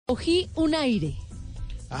Cogí un aire.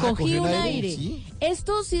 Cogí un aire. ¿Sí?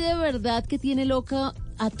 Esto sí de verdad que tiene loca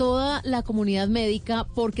a toda la comunidad médica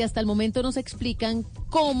porque hasta el momento nos explican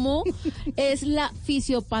cómo es la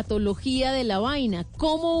fisiopatología de la vaina,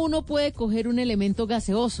 cómo uno puede coger un elemento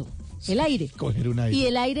gaseoso, el aire. Coger un aire. ¿Y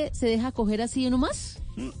el aire se deja coger así nomás?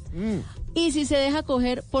 ¿Y si se deja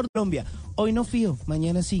coger por Colombia, hoy no fío,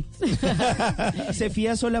 mañana sí. Se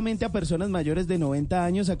fía solamente a personas mayores de 90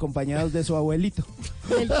 años acompañados de su abuelito.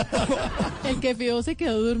 el que fió se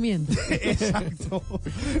quedó durmiendo? Exacto.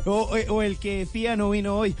 O el que fía no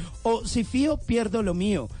vino hoy. O si fío, pierdo lo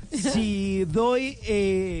mío. Si doy,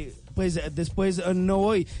 pues después no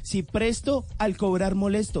voy. Si presto, al cobrar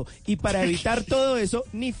molesto. Y para evitar todo eso,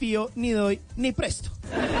 ni fío, ni doy, ni presto.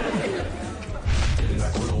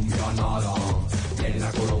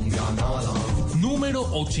 Número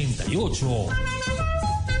 88.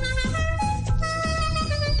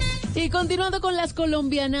 Y continuando con las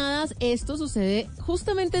colombianadas, esto sucede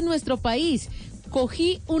justamente en nuestro país.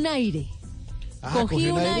 Cogí un aire. Cogí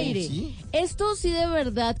un aire. ¿Sí? Esto sí de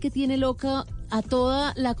verdad que tiene loca a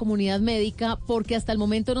toda la comunidad médica porque hasta el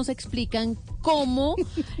momento nos explican cómo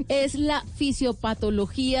es la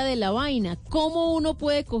fisiopatología de la vaina, cómo uno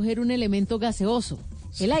puede coger un elemento gaseoso,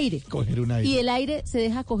 el aire. Coger un aire. ¿Y el aire se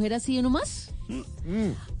deja coger así nomás?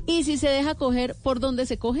 ¿Y si se deja coger, por dónde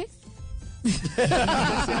se coge?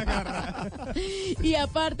 Y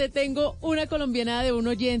aparte tengo una colombianada de un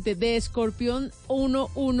oyente de Escorpión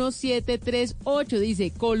 11738.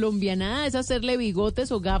 Dice, colombianada es hacerle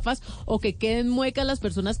bigotes o gafas o que queden muecas las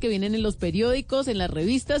personas que vienen en los periódicos, en las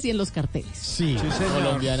revistas y en los carteles. Sí,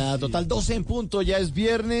 colombianada total, 12 en punto, ya es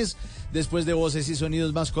viernes. Después de voces y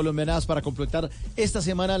sonidos más colombianadas para completar esta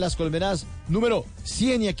semana las colombianadas número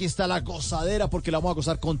 100. Y aquí está la gozadera porque la vamos a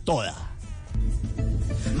gozar con toda.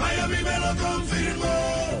 Miami me lo confirmó.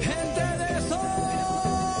 Gente de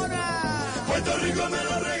zona. Puerto Rico me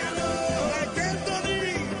lo regaló. Es que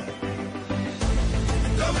Anthony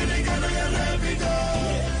dominicano ya repito.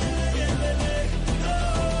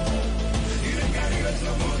 Y del Caribe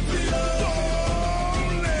somos tú y yo.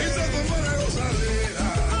 Y se tomó la gozadera.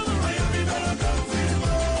 Miami me lo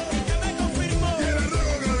confirmó. ¿Qué me confirmó? Y el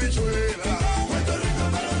rojo con habichuela. Puerto Rico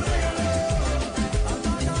me lo regaló.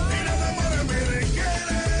 Y la dama de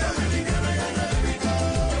merenguera.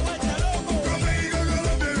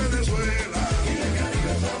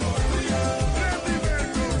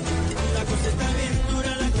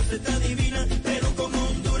 Está divina, Perú con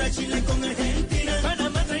Honduras, Chile con Argentina,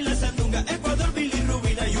 Panamá trae la sandunga, Ecuador,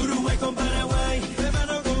 bilirrubina y Uruguay con Paraguay,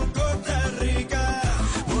 hermano con Costa Rica,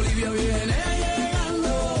 Bolivia viene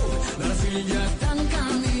llegando, Brasil ya está en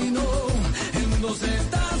camino, el mundo se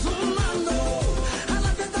está sumando a la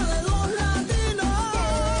fiesta de los latinos.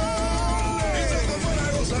 Y se tomó la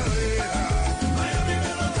gozadera, Miami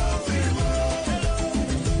me lo confirmó,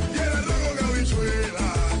 y el rojo con habichuela,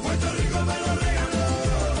 Puerto Rico me lo regaló.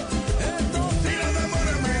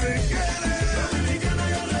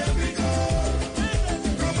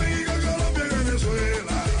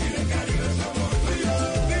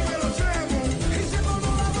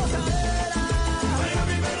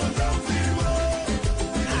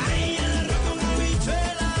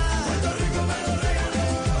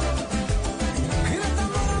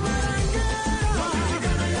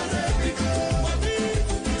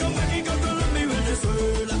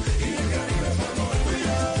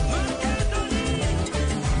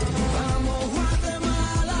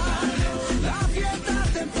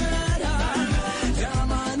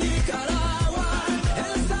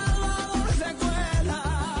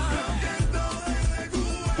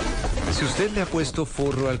 Si usted le ha puesto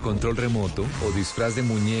forro al control remoto o disfraz de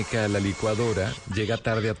muñeca a la licuadora, llega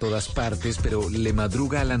tarde a todas partes, pero le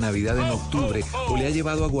madruga a la Navidad en octubre o le ha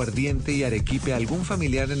llevado aguardiente y arequipe a algún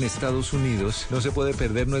familiar en Estados Unidos, no se puede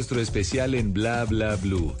perder nuestro especial en Bla Bla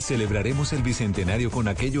Blue. Celebraremos el bicentenario con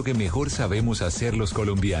aquello que mejor sabemos hacer los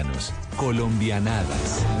colombianos.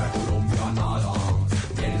 Colombianadas. La colombianada,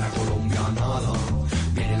 viene la colombianada,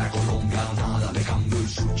 viene la colombianada, dejando el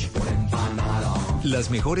sushi por empanada.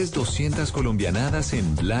 Las mejores 200 colombianadas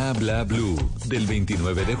en Bla Bla Blue, del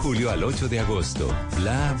 29 de julio al 8 de agosto.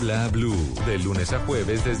 Bla Bla Blue, de lunes a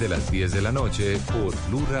jueves desde las 10 de la noche por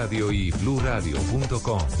Blue Radio y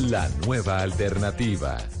bluradio.com. La nueva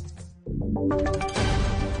alternativa.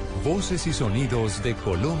 Voces y sonidos de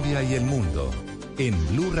Colombia y el mundo en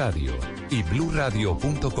Blue Radio y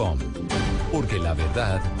bluradio.com, porque la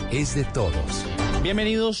verdad es de todos.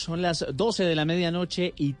 Bienvenidos, son las 12 de la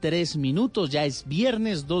medianoche y 3 minutos, ya es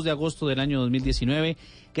viernes 2 de agosto del año 2019.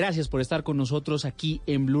 Gracias por estar con nosotros aquí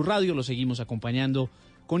en Blue Radio, lo seguimos acompañando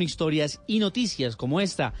con historias y noticias como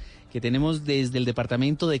esta que tenemos desde el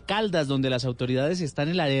departamento de Caldas, donde las autoridades están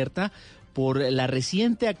en la alerta por la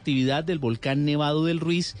reciente actividad del volcán Nevado del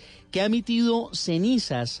Ruiz, que ha emitido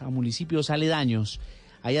cenizas a municipios aledaños.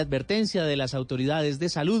 Hay advertencia de las autoridades de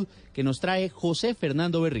salud que nos trae José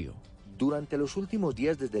Fernando Berrío. Durante los últimos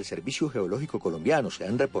días desde el Servicio Geológico Colombiano se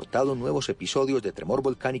han reportado nuevos episodios de tremor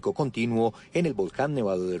volcánico continuo en el volcán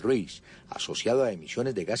Nevado del Ruiz, asociado a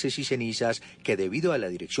emisiones de gases y cenizas que debido a la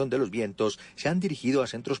dirección de los vientos se han dirigido a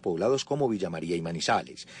centros poblados como Villa María y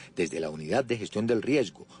Manizales. Desde la Unidad de Gestión del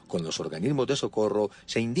Riesgo, con los organismos de socorro,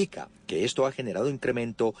 se indica que esto ha generado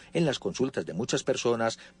incremento en las consultas de muchas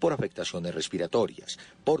personas por afectaciones respiratorias,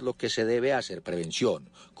 por lo que se debe hacer prevención.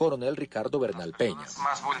 Coronel Ricardo Bernal Peña. Las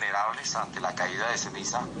más vulnerables ante la caída de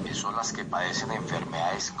ceniza son las que padecen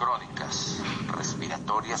enfermedades crónicas,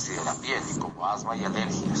 respiratorias y de la piel, como asma y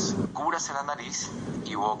alergias. Cúbrase la nariz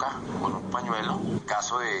y boca con un pañuelo. En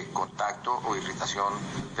caso de contacto o irritación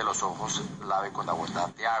de los ojos, lave con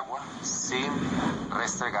abundante agua, sin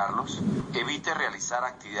restregarlos. Evite realizar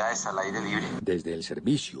actividades al aire libre. Desde el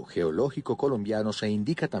Servicio Geológico Colombiano se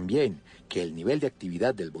indica también que el nivel de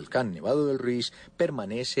actividad del volcán Nevado del Ruiz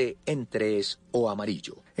permanece en 3 o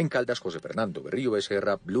amarillo. En Caldas, José Fernando Berrío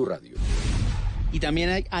Becerra, Blue Radio. Y también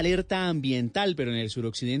hay alerta ambiental, pero en el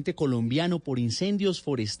suroccidente colombiano por incendios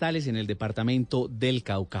forestales en el departamento del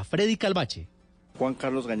Cauca. Freddy Calvache. Juan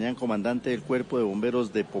Carlos Gañán, comandante del Cuerpo de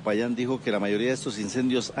Bomberos de Popayán, dijo que la mayoría de estos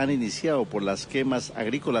incendios han iniciado por las quemas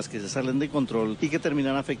agrícolas que se salen de control y que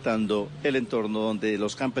terminan afectando el entorno donde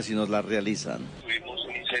los campesinos las realizan. Tuvimos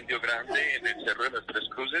un incendio grande en el Cerro de las Tres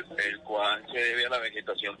Cruces, el cual se debe a la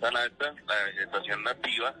vegetación tan alta, la vegetación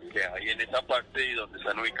nativa que hay en esa parte y donde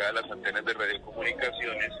están ubicadas las antenas de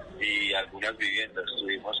radiocomunicaciones y algunas viviendas.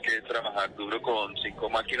 Tuvimos que trabajar duro con 5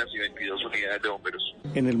 máquinas y 22 unidades de bomberos.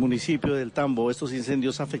 En el municipio del Tambo, estos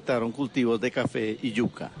incendios afectaron cultivos de café y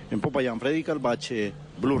yuca. En Popayán, Freddy Calvache,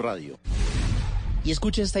 Blue Radio. Y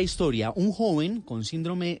escucha esta historia. Un joven con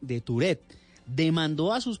síndrome de Tourette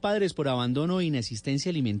demandó a sus padres por abandono e inasistencia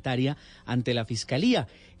alimentaria ante la fiscalía.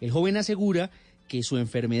 El joven asegura que su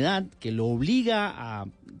enfermedad, que lo obliga a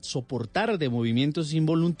soportar de movimientos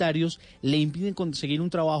involuntarios, le impiden conseguir un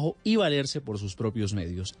trabajo y valerse por sus propios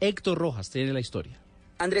medios. Héctor Rojas tiene la historia.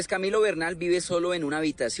 Andrés Camilo Bernal vive solo en una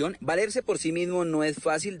habitación. Valerse por sí mismo no es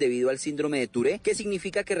fácil debido al síndrome de Tourette, que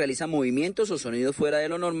significa que realiza movimientos o sonidos fuera de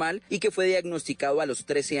lo normal y que fue diagnosticado a los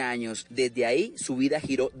 13 años. Desde ahí, su vida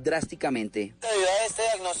giró drásticamente. Debido a este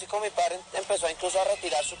diagnóstico, mi padre empezó incluso a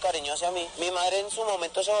retirar su cariño hacia mí. Mi madre en su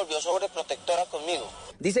momento se volvió sobreprotectora conmigo.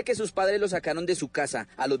 Dice que sus padres lo sacaron de su casa.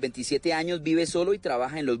 A los 27 años vive solo y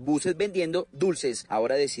trabaja en los buses vendiendo dulces.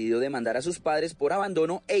 Ahora decidió demandar a sus padres por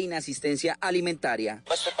abandono e inasistencia alimentaria.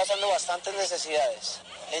 Pues estoy pasando bastantes necesidades.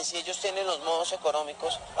 En sí ellos tienen los modos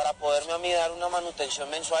económicos para poderme a mí dar una manutención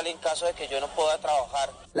mensual en caso de que yo no pueda trabajar.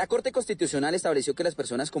 La Corte Constitucional estableció que las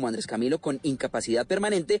personas como Andrés Camilo con incapacidad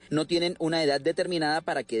permanente no tienen una edad determinada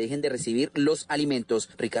para que dejen de recibir los alimentos.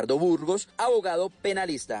 Ricardo Burgos, abogado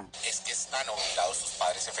penalista. Es que están obligados sus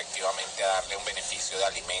padres efectivamente a darle un beneficio de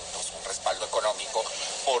alimentos, un respaldo económico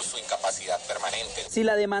por su incapacidad permanente. Si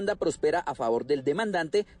la demanda prospera a favor del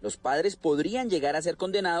demandante, los padres podrían llegar a ser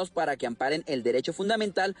condenados para que amparen el derecho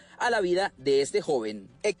fundamental a la vida de este joven.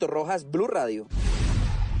 Héctor Rojas, Blue Radio.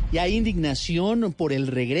 Y hay indignación por el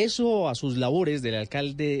regreso a sus labores del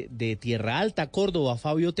alcalde de Tierra Alta, Córdoba,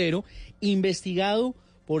 Fabio Otero, investigado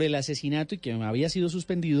por el asesinato y que había sido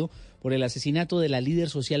suspendido por el asesinato de la líder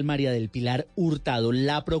social María del Pilar Hurtado.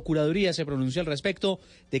 La Procuraduría se pronunció al respecto.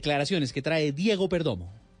 Declaraciones que trae Diego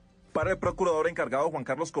Perdomo. Para el procurador encargado Juan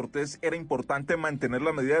Carlos Cortés era importante mantener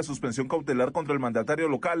la medida de suspensión cautelar contra el mandatario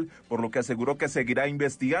local, por lo que aseguró que seguirá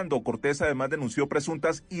investigando. Cortés además denunció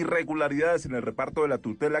presuntas irregularidades en el reparto de la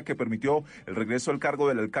tutela que permitió el regreso al cargo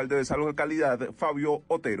del alcalde de esa localidad, Fabio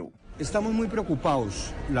Otero. Estamos muy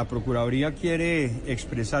preocupados. La Procuraduría quiere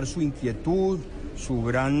expresar su inquietud, su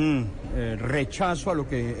gran rechazo a lo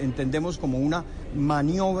que entendemos como una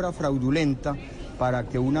maniobra fraudulenta para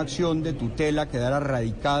que una acción de tutela quedara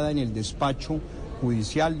radicada en el despacho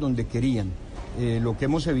judicial donde querían. Lo que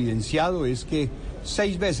hemos evidenciado es que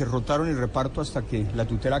 6 veces rotaron el reparto hasta que la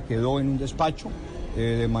tutela quedó en un despacho.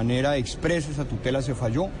 De manera expresa esa tutela se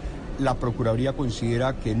falló. La Procuraduría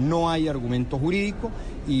considera que no hay argumento jurídico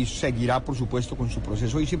y seguirá, por supuesto, con su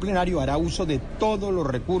proceso disciplinario, hará uso de todos los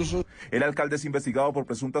recursos. El alcalde es investigado por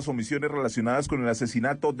presuntas omisiones relacionadas con el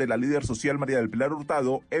asesinato de la líder social María del Pilar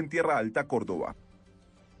Hurtado en Tierra Alta, Córdoba.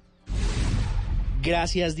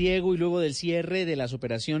 Gracias, Diego. Y luego del cierre de las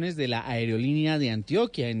operaciones de la aerolínea de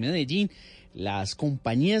Antioquia en Medellín, las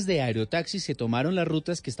compañías de aerotaxis se tomaron las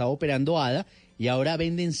rutas que estaba operando ADA y ahora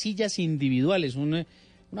venden sillas individuales, una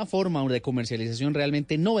forma de comercialización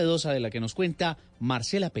realmente novedosa de la que nos cuenta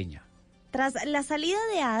Marcela Peña. Tras la salida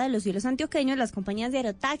de ADA de los cielos antioqueños, las compañías de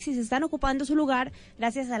aerotaxis están ocupando su lugar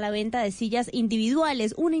gracias a la venta de sillas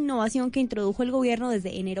individuales, una innovación que introdujo el gobierno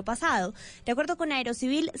desde enero pasado. De acuerdo con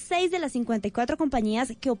Aerocivil, 6 de las 54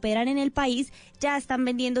 compañías que operan en el país ya están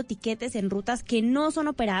vendiendo tiquetes en rutas que no son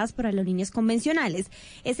operadas por aerolíneas convencionales.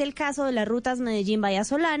 Es el caso de las rutas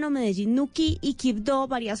Medellín-Vallasolano, Medellín-Nuquí y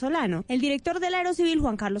Quibdó-Vallasolano. El director del Aerocivil,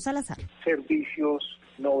 Juan Carlos Salazar. Servicios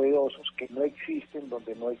novedosos que no existen,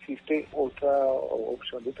 donde no existe otra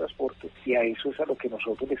opción de transporte, y a eso es a lo que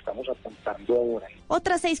nosotros le estamos apuntando ahora.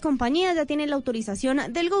 Otras 6 compañías ya tienen la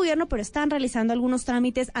autorización del gobierno, pero están realizando algunos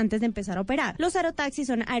trámites antes de empezar a operar. Los aerotaxis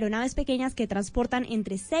son aeronaves pequeñas que transportan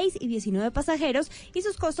entre 6 y 19 pasajeros y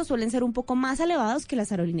sus costos suelen ser un poco más elevados que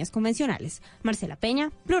las aerolíneas convencionales. Marcela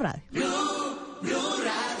Peña, Blue Radio. Blue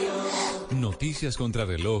Radio. Noticias contra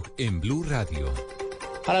reloj en Blue Radio.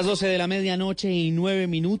 A las 12 de la medianoche y 9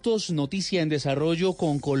 minutos, noticia en desarrollo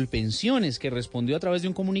con Colpensiones, que respondió a través de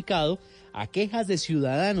un comunicado a quejas de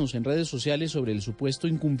ciudadanos en redes sociales sobre el supuesto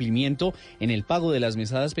incumplimiento en el pago de las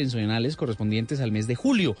mesadas pensionales correspondientes al mes de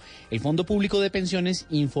julio. El Fondo Público de Pensiones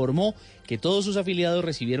informó que todos sus afiliados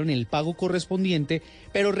recibieron el pago correspondiente,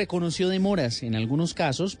 pero reconoció demoras en algunos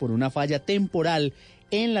casos por una falla temporal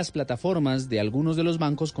en las plataformas de algunos de los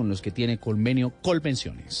bancos con los que tiene convenio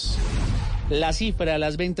Colpensiones. La cifra,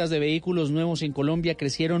 las ventas de vehículos nuevos en Colombia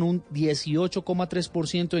crecieron un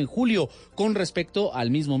 18,3% en julio con respecto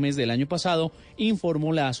al mismo mes del año pasado,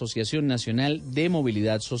 informó la Asociación Nacional de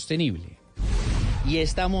Movilidad Sostenible. Y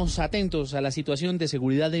estamos atentos a la situación de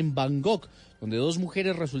seguridad en Bangkok, donde 2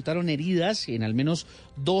 mujeres resultaron heridas en al menos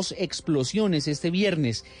 2 explosiones este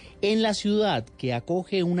viernes en la ciudad que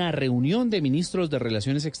acoge una reunión de ministros de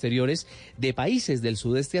Relaciones Exteriores de países del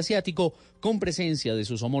sudeste asiático con presencia de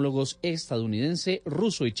sus homólogos estadounidense,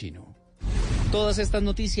 ruso y chino. Todas estas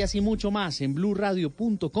noticias y mucho más en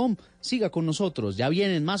bluradio.com. Siga con nosotros, ya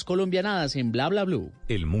vienen más colombianadas en Bla Bla Blue.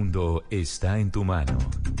 El mundo está en tu mano.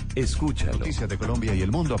 Escúchalo. Noticias de Colombia y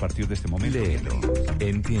el mundo a partir de este momento. Léelo,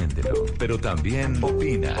 entiéndelo, pero también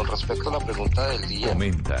opina. Con respecto a la pregunta del día.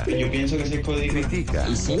 Comenta. Yo pienso que ese código. Critica.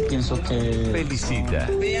 Y sí, pienso que. Felicita.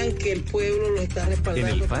 Vean que el pueblo lo está respaldando.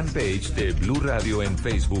 En el fanpage de Blue Radio en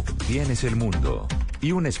Facebook tienes el mundo.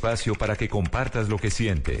 Y un espacio para que compartas lo que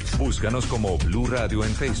sientes. Búscanos como Blue Radio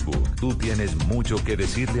en Facebook. Tú tienes mucho que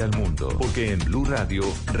decirle al mundo, porque en Blue Radio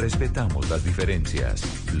respetamos las diferencias.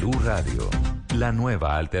 Blue Radio, la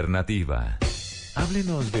nueva alternativa.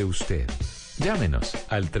 Háblenos de usted. Llámenos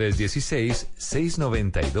al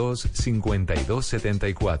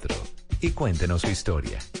 316-692-5274 y cuéntenos su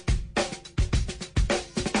historia.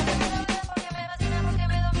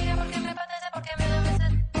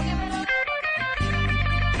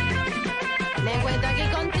 Me encuentro aquí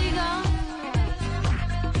contigo,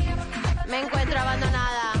 me encuentro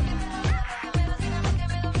abandonada,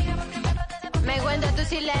 me encuentro en tu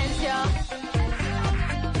silencio,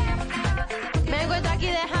 me encuentro aquí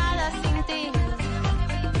dejada sin ti,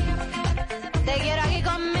 te quiero aquí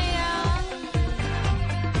conmigo,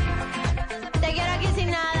 te quiero aquí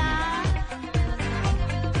sin nada,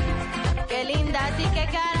 qué linda, sí, qué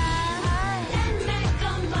cara.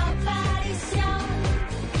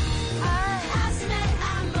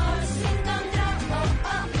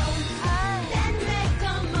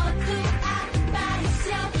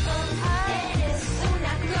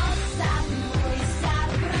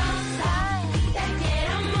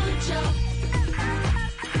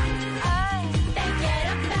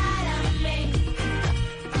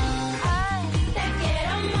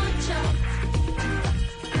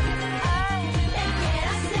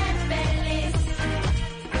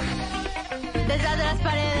 Detrás de las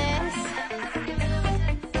paredes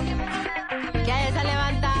que hayas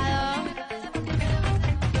levantado,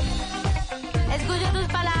 escucho tus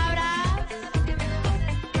palabras,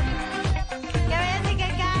 que ves y qué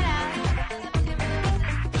cara.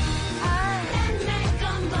 Denme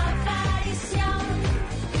como aparición,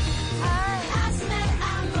 hazme el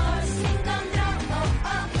amor sin control,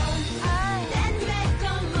 denme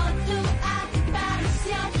como tu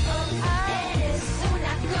aparición, eres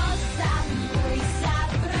una cosa muy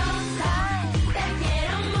sabrosa, te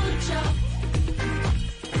quiero mucho,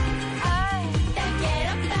 te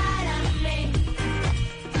quiero para mí,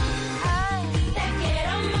 te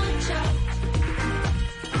quiero mucho,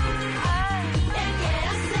 te quiero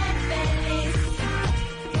hacer feliz.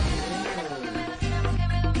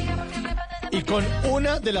 Y con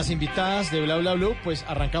una de las invitadas de Bla Bla Blue, pues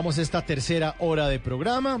arrancamos esta tercera hora de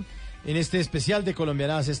programa. en este especial de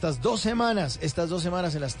Colombianadas, estas dos semanas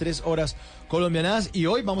en las 3 horas colombianadas, y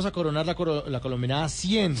hoy vamos a coronar la Colombianada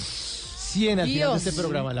 100 al final de este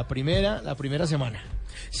programa, la primera semana.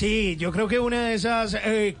 Sí, yo creo que una de esas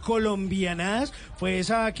colombianadas fue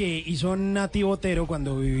esa que hizo Nati Botero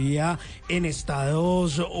cuando vivía en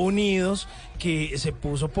Estados Unidos, que se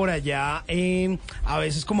puso por allá a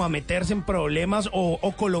veces como a meterse en problemas,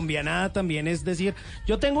 o colombianada también, es decir,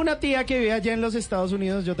 yo tengo una tía que vive allá en los Estados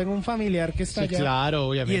Unidos, yo tengo un familiar que está allá. Claro,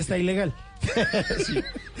 obviamente. Y está ilegal. Sí.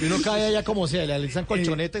 Y uno cae allá como sea, le alistan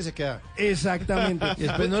colchoneta y se queda. Exactamente. Y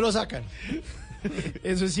después no lo sacan.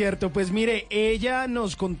 Eso es cierto. Pues mire, ella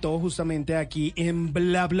nos contó justamente aquí en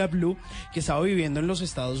Bla Bla Blue que estaba viviendo en los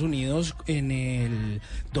Estados Unidos en el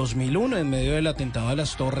 2001 en medio del atentado a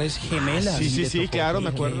las Torres Gemelas. Sí, claro, me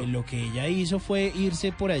acuerdo. Lo que ella hizo fue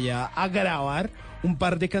irse por allá a grabar un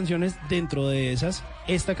par de canciones, dentro de esas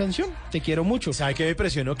esta canción, Te quiero mucho. ¿Sabe qué me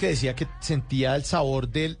impresionó? Que decía que sentía el sabor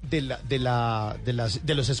de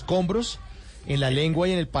los escombros en la lengua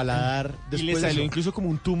y en el paladar. Y le salió incluso como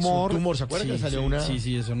un tumor. ¿Se acuerda que le salió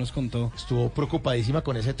Sí, eso nos contó. Estuvo preocupadísima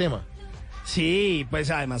con ese tema. Sí, pues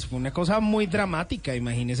además fue una cosa muy dramática.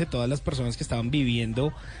 Imagínese todas las personas que estaban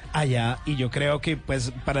viviendo allá, y yo creo que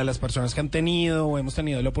pues para las personas que han tenido o hemos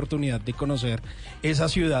tenido la oportunidad de conocer esa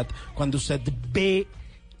ciudad, cuando usted ve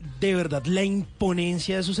de verdad la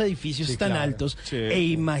imponencia de esos edificios tan altos, e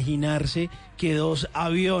imaginarse que 2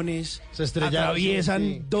 aviones se estrellaron,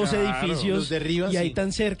 atraviesan 2 edificios, los derriban, y ahí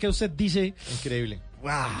tan cerca usted dice, increíble.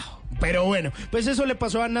 ¡Wow! Pero bueno, pues eso le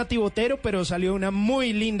pasó a Nati Botero, pero salió una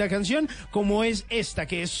muy linda canción, como es esta,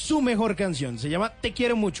 que es su mejor canción. Se llama Te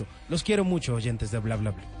quiero mucho. Los quiero mucho, oyentes de Bla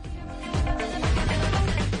Bla Bla.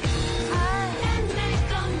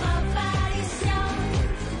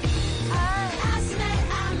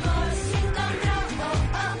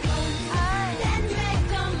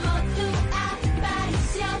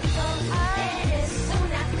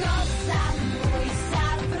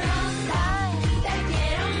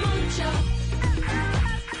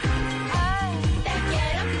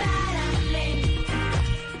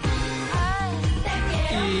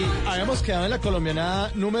 Habíamos quedado en la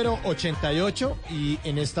colombianada número 88 y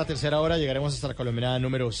en esta tercera hora llegaremos hasta la colombianada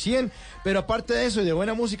número 100. Pero aparte de eso y de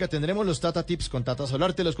buena música, tendremos los Tata Tips con Tata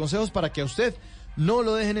Solarte, los consejos para que a usted no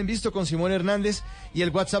lo dejen en visto con Simón Hernández, y el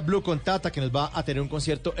WhatsApp Blue con Tata, que nos va a tener un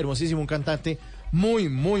concierto hermosísimo, un cantante muy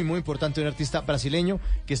importante, un artista brasileño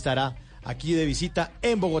que estará aquí de visita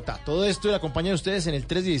en Bogotá. Todo esto y la acompañan ustedes en el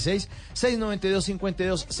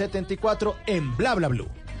 316-692-5274 en Bla Bla Blue.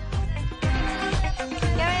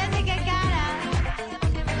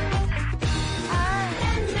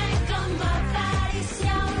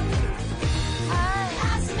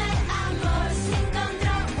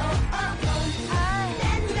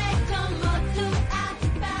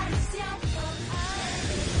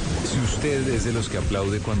 Usted es de los que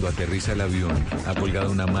aplaude cuando aterriza el avión, ha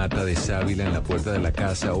colgado una mata de sábila en la puerta de la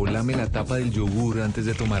casa o lame la tapa del yogur antes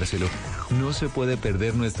de tomárselo. No se puede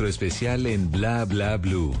perder nuestro especial en Bla Bla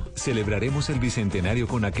Blue. Celebraremos el bicentenario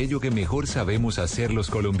con aquello que mejor sabemos hacer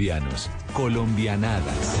los colombianos: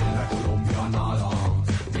 colombianadas. Viene la colombianada,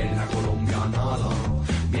 viene la colombianada,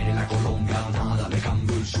 viene la colombianada, me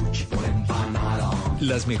cambio el sushi por empanada.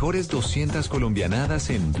 Las mejores 200 colombianadas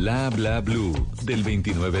en Bla Bla Blue, del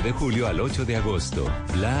 29 de julio al 8 de agosto.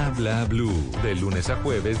 Bla Bla Blue, de lunes a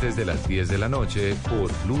jueves desde las 10 de la noche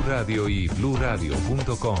por Blue Radio y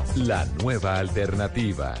bluradio.com. La nueva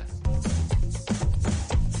alternativa.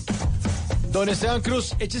 Don Esteban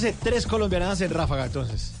Cruz, échese 3 colombianadas en ráfaga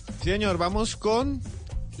entonces. Sí, señor, vamos con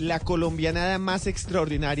la colombianada más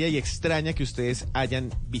extraordinaria y extraña que ustedes hayan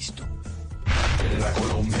visto. Viene la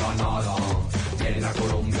colombianada, viene la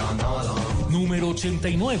colombianada. Número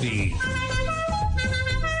 89.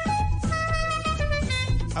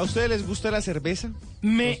 ¿A ustedes les gusta la cerveza?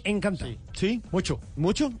 Me encanta. ¿Sí? Mucho.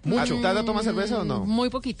 ¿Mucho? Mucho. ¿Tata toma cerveza o no? Muy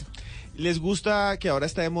poquito. ¿Les gusta que ahora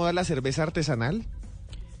está de moda la cerveza artesanal?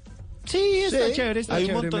 Sí, está chévere, hay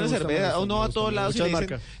un montón de cerveza, uno va a todos lados y le dicen,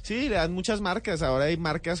 marcas. sí, le dan muchas marcas. Ahora hay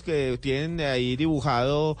marcas que tienen ahí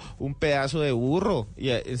dibujado un pedazo de burro, y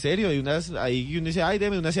en serio, hay unas ahí y uno dice, ay,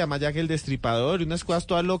 deme una, se llama Jack el Destripador, y unas cosas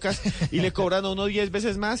todas locas, y le cobran a uno 10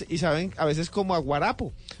 veces más, y saben a veces como a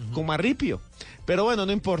guarapo, como a ripio. Pero bueno,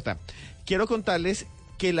 no importa. Quiero contarles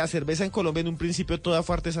que la cerveza en Colombia en un principio toda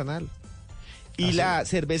fue artesanal, y la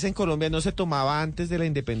cerveza en Colombia no se tomaba antes de la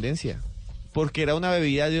independencia. porque era una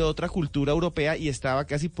bebida de otra cultura europea y estaba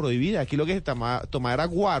casi prohibida. Aquí lo que se tomaba era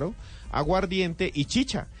guaro, aguardiente y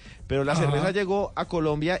chicha. Pero la cerveza llegó a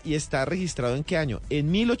Colombia y está registrado ¿en qué año? En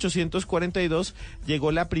 1842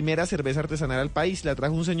 llegó la primera cerveza artesanal al país. La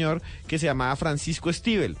trajo un señor que se llamaba Francisco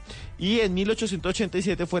Stivel. Y en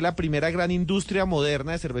 1887 fue la primera gran industria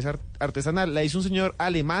moderna de cerveza artesanal. La hizo un señor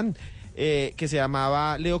alemán que se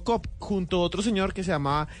llamaba Leo Kopp, junto a otro señor que se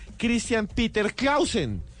llamaba Christian Peter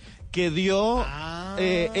Clausen, que dio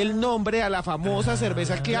el nombre a la famosa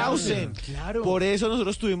cerveza Clausen. Claro. Por eso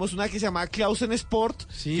nosotros tuvimos una que se llamaba Clausen Sport,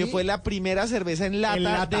 que fue la primera cerveza en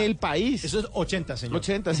lata del país. Eso es 80, señor.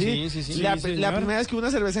 80, sí. La primera vez que hubo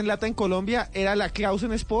una cerveza en lata en Colombia era la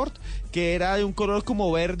Clausen Sport, que era de un color como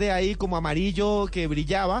verde ahí, como amarillo, que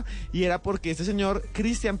brillaba, y era porque este señor,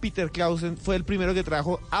 Christian Peter Clausen, fue el primero que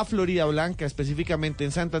trajo a Florida Blanca, específicamente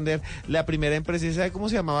en Santander, la primera empresa. ¿Y sabe cómo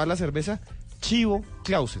se llamaba la cerveza? Chivo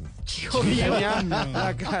Clausen. Tenía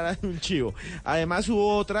la cara de un chivo. Además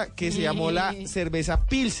hubo otra que se llamó la cerveza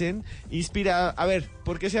Pilsen, inspirada... A ver,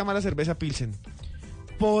 ¿por qué se llama la cerveza Pilsen?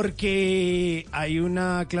 Porque hay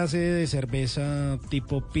una clase de cerveza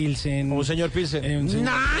tipo Pilsen. Un señor Pilsen.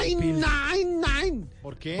 Nine.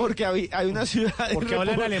 ¿Por qué? Porque hay una ciudad... ¿Por qué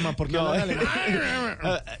hablan alemán? ¿Por qué hablan alemán?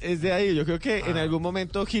 Es de ahí. Yo creo que en algún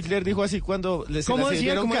momento Hitler dijo así cuando les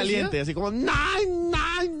sirvieron caliente. Así como nine.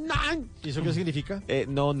 ¿Y eso qué significa?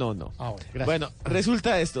 No. Gracias. Bueno,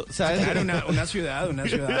 resulta esto. ¿Sabes? Claro, una ciudad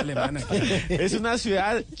alemana. Es una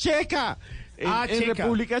ciudad checa. En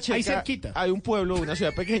República Checa ahí cerquita. Hay un pueblo, una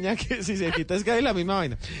ciudad pequeña que si cerquita es casi la misma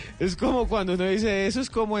vaina. Es como cuando uno dice, eso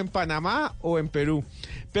es como en Panamá o en Perú.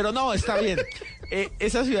 Pero no, está bien.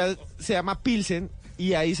 Esa ciudad se llama Pilsen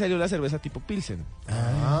y ahí salió la cerveza tipo Pilsen.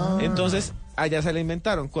 Entonces, allá se la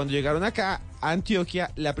inventaron. Cuando llegaron acá a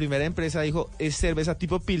Antioquia, la primera empresa dijo, es cerveza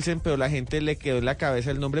tipo Pilsen, pero la gente le quedó en la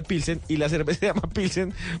cabeza el nombre Pilsen y la cerveza se llama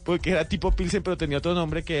Pilsen porque era tipo Pilsen, pero tenía otro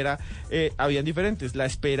nombre que era, habían diferentes, La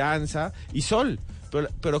Esperanza y Sol.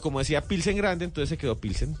 Pero como decía Pilsen grande, entonces se quedó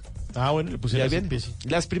Pilsen. Bueno, le pusieron bien.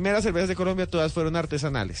 Las primeras cervezas de Colombia todas fueron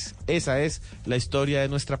artesanales. Esa es la historia de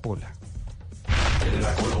nuestra pola.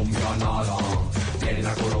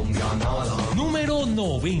 Número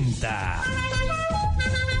 90.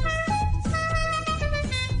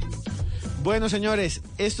 Bueno, señores,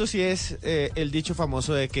 esto sí es el dicho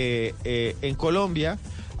famoso de que en Colombia,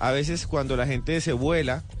 a veces cuando la gente se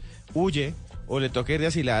vuela, huye o le toca ir de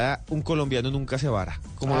asilada, un colombiano nunca se vara,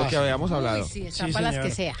 como lo que habíamos hablado. Sí, está para las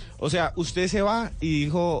que sea. O sea, usted se va y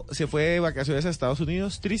dijo, se fue de vacaciones a Estados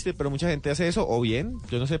Unidos, triste, pero mucha gente hace eso, o bien,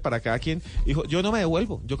 yo no sé, para cada quien, dijo, yo no me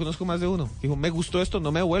devuelvo, yo conozco más de uno, dijo, me gustó esto,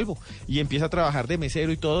 no me devuelvo, y empieza a trabajar de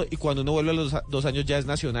mesero y todo, y cuando uno vuelve a los 2 años ya es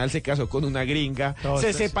nacional, se casó con una gringa,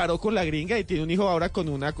 se separó con la gringa y tiene un hijo ahora con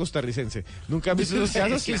una costarricense. ¿Nunca han visto esos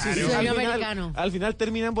casos? Sí. Al final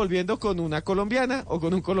terminan volviendo con una colombiana o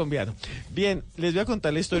con un colombiano. Bien, les voy a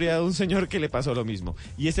contar la historia de un señor que le pasó lo mismo,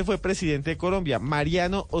 y este fue presidente de Colombia,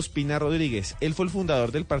 Mariano Ospina Rodríguez. Él fue el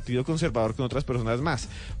fundador del Partido Conservador con otras personas más.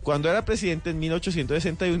 Cuando era presidente en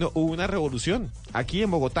 1861 hubo una revolución aquí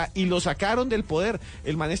en Bogotá y lo sacaron del poder.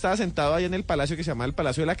 El man estaba sentado ahí en el palacio que se llama el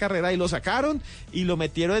Palacio de la Carrera y lo sacaron y lo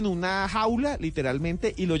metieron en una jaula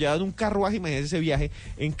literalmente y lo llevaron en un carruaje, imagínense ese viaje,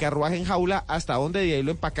 en carruaje en jaula hasta donde, de ahí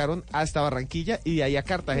lo empacaron hasta Barranquilla y de ahí a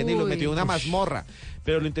Cartagena y lo metieron en una mazmorra.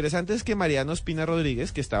 Pero lo interesante es que Mariano Ospina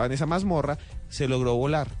Rodríguez, que estaba en esa mazmorra, se logró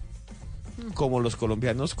volar. Como los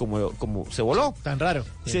colombianos, como se voló. Tan raro.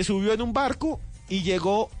 Se subió en un barco y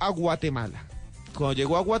llegó a Guatemala. Cuando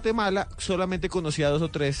llegó a Guatemala, solamente conocía a 2 o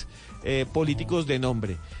 3 políticos de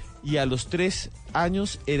nombre. Y a los 3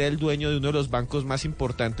 años era el dueño de uno de los bancos más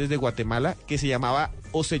importantes de Guatemala, que se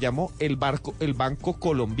llamó el Banco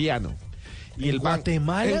Colombiano. Y ¿En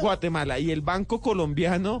Guatemala? En Guatemala. Y el Banco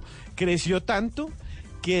Colombiano creció tanto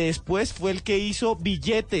que después fue el que hizo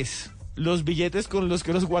billetes. Los billetes con los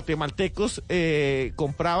que los guatemaltecos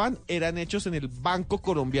compraban eran hechos en el Banco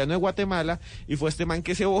Colombiano de Guatemala y fue este man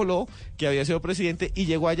que se voló, que había sido presidente y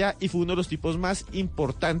llegó allá y fue uno de los tipos más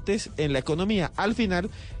importantes en la economía. Al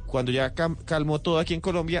final, cuando ya calmó todo aquí en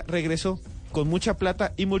Colombia, regresó con mucha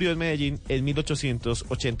plata y murió en Medellín en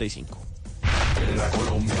 1885.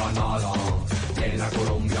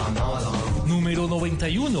 Número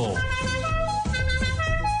 91.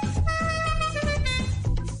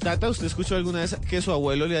 Tata, ¿usted escuchó alguna vez que su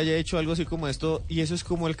abuelo le haya hecho algo así como esto y eso es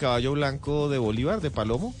como el caballo blanco de Bolívar, de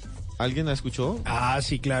Palomo? ¿Alguien la escuchó?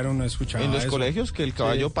 Sí, claro, no escuchaba en los eso. colegios, que el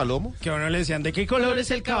caballo Palomo. Que a uno le decían, ¿de qué color es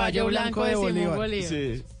el caballo blanco de Bolívar?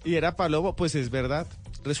 Sí, y era Palomo, pues es verdad.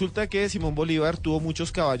 Resulta que Simón Bolívar tuvo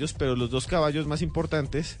muchos caballos, pero los 2 caballos más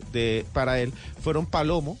importantes para él fueron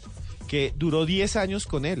Palomo, que duró 10 años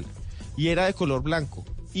con él. y era de color blanco.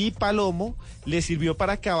 Y Palomo le sirvió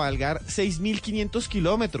para cabalgar 6.500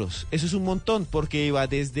 kilómetros. Eso es un montón, porque iba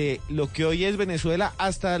desde lo que hoy es Venezuela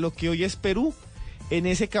hasta lo que hoy es Perú en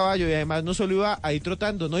ese caballo. Y además no solo iba ahí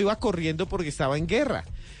trotando, no iba corriendo porque estaba en guerra.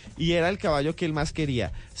 Y era el caballo que él más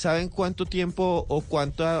quería. ¿Saben cuánto tiempo o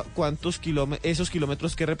cuántos kilómetros, esos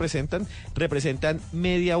kilómetros que representan? Representan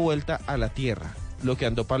media vuelta a la tierra, lo que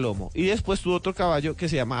andó Palomo. Y después tuvo otro caballo que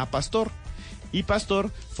se llamaba Pastor. Y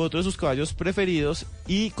Pastor fue otro de sus caballos preferidos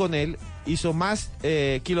y con él hizo más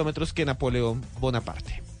kilómetros que Napoleón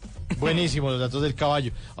Bonaparte. Buenísimo los datos del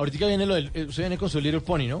caballo. Ahorita viene usted viene con su Little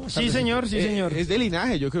Pony, ¿no? Sí, señor, sí, señor. Es de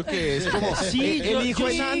linaje, yo creo que es como Sí, el hijo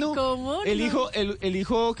enano, ¿cómo el no?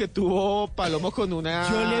 hijo que tuvo Palomo con una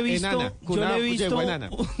Yo le he visto, enana, con yo una le he visto yegua enana.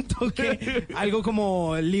 un toque, algo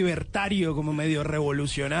como libertario, como medio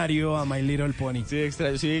revolucionario a My Little Pony. Sí,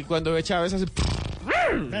 extraño. Sí, cuando ve Chávez hace...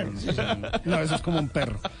 No, eso es como un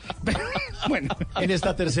perro. Bueno, En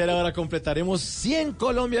esta tercera hora completaremos 100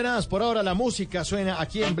 colombianas. Por ahora la música suena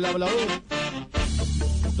aquí en Bla Bla Blue.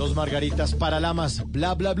 2 margaritas para lamas,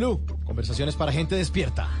 Bla Bla Blue. Conversaciones para gente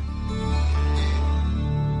despierta.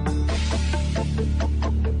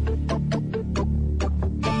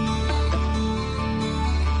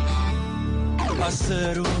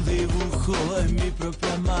 Hacer un dibujo en mi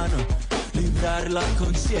propia mano, librar la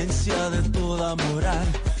conciencia de toda moral,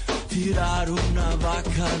 tirar una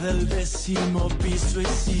vaca del 10º piso y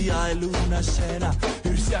si hay luna llena,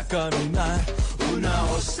 irse a caminar, una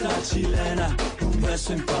ostra chilena, un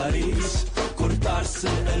beso en París, cortarse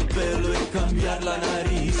el pelo y cambiar la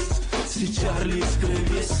nariz. Si Charlie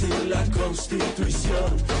escribiese la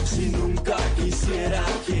Constitución, si nunca quisiera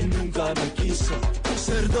quien nunca me quiso,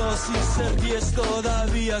 ser 2 y ser 10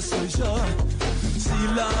 todavía soy yo. Si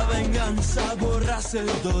la venganza borrase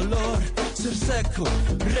el dolor, ser seco,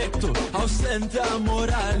 recto, ausente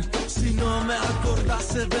amoral, si no me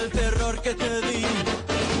acordase del terror que te di,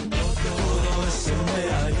 todo eso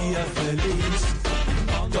me haría feliz,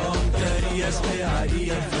 tonterías me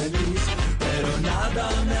harían feliz, pero nada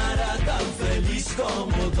me hará tan feliz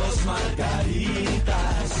como 2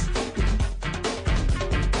 margaritas.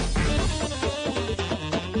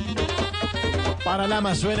 Para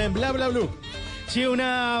lamas suena en Bla Bla Blue. sí,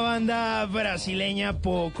 una banda brasileña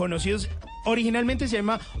conocidos. Originalmente se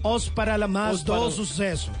llama Os Paralamas do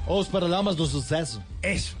Sucesso. Os Paralamas do Sucesso.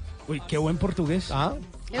 Eso. Uy, qué buen portugués.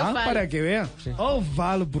 Para que vea. Sí. Oh,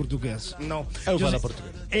 vale portugués. No. Eu Yo falo sé-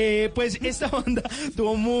 portugués. Pues esta banda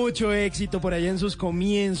tuvo mucho éxito por allá en sus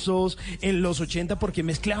comienzos, en los 80, porque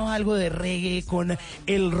mezclaba algo de reggae con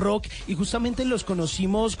el rock y justamente los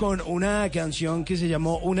conocimos con una canción que se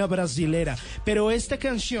llamó Una Brasilera. Pero esta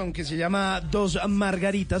canción que se llama Dos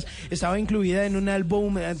Margaritas estaba incluida en un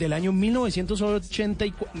álbum del año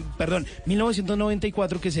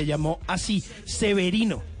 1994 que se llamó así,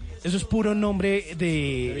 Severino. Eso es puro nombre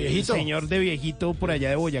de viejito. señor de viejito por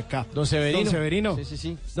allá de Boyacá. Don Severino. Don Severino. Sí, sí,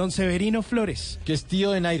 sí. Don Severino Flores. Que es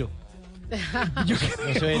tío de Nairo. Yo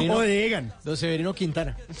Don Severino. O de Egan. Don Severino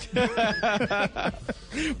Quintana.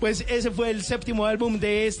 Pues ese fue el 7º álbum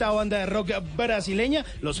de esta banda de rock brasileña,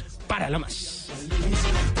 Los Paralamas.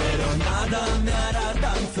 Pero nada me hará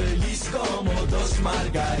tan feliz como 2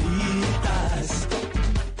 margaritas.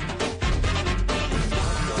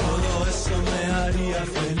 Todo eso me haría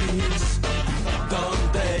feliz,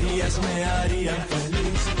 tonterías me harían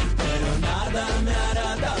feliz, pero nada me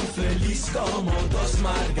hará tan feliz como 2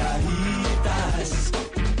 margaritas.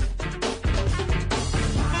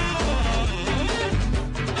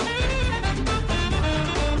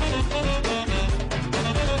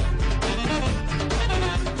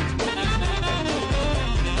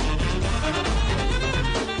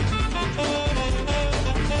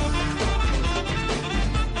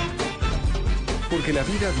 Porque la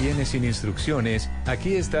vida viene sin instrucciones,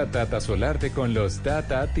 aquí está Tata Solarte con los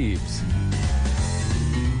Tata Tips.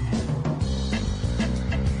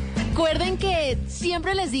 Recuerden que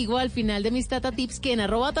siempre les digo al final de mis Tata Tips que en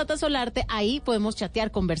 @TataSolarte ahí podemos chatear,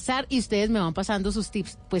 conversar y ustedes me van pasando sus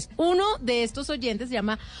tips. Pues uno de estos oyentes se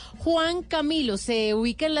llama Juan Camilo, se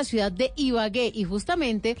ubica en la ciudad de Ibagué y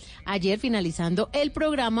justamente ayer finalizando el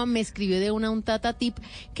programa me escribió de un Tata Tip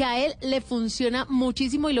que a él le funciona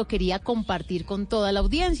muchísimo y lo quería compartir con toda la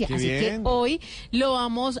audiencia. Qué Así bien. que hoy lo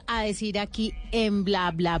vamos a decir aquí en Bla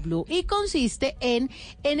Bla Blue y consiste en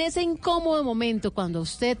ese incómodo momento cuando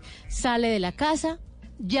usted sale de la casa,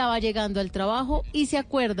 ya va llegando al trabajo y se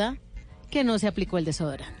acuerda que no se aplicó el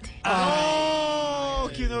desodorante. ¡Oh!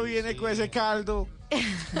 Que uno viene con ese caldo.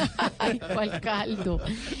 Ay, ¿cuál caldo?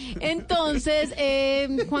 Entonces,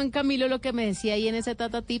 Juan Camilo lo que me decía ahí en ese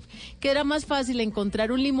Tata Tip, que era más fácil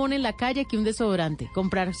encontrar un limón en la calle que un desodorante,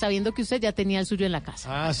 comprar sabiendo que usted ya tenía el suyo en la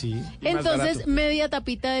casa. Ah, sí. Entonces, media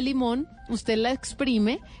tapita de limón, usted la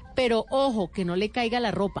exprime, pero ojo, que no le caiga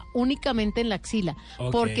la ropa, únicamente en la axila,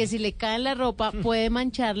 porque si le cae en la ropa puede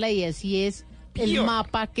mancharla y así es el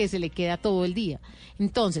mapa que se le queda todo el día.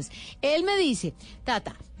 Entonces, él me dice,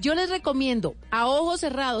 Tata, yo les recomiendo, a ojos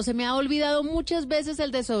cerrados, se me ha olvidado muchas veces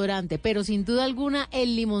el desodorante, pero sin duda alguna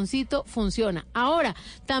el limoncito funciona. Ahora,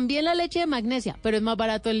 también la leche de magnesia, pero es más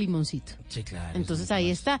barato el limoncito. Sí, claro. Entonces ahí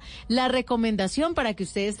está la recomendación para que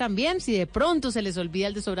ustedes también, si de pronto se les olvida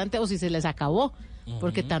el desodorante o si se les acabó,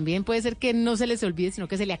 porque también puede ser que no se les olvide, sino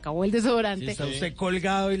que se le acabó el desodorante. Si está usted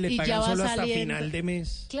colgado y le pagan solo hasta final de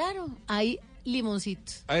mes. Claro, ahí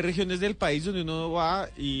limoncito. Hay regiones del país donde uno va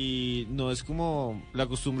y no es como la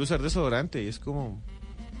costumbre usar desodorante, es como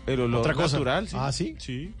el olor ¿Otra cosa? natural. ¿Sí? Ah, ¿sí?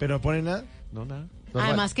 Sí. ¿Pero no ponen nada? No, nada. Normal.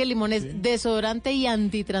 Además que el limón es desodorante y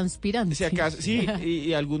antitranspirante. Si acaso, sí,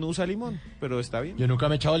 y alguno usa limón, pero está bien. Yo nunca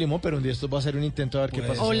me he echado limón, pero un día esto va a ser un intento a ver qué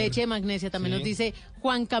pasa. O leche de magnesia, también nos dice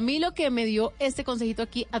Juan Camilo, que me dio este consejito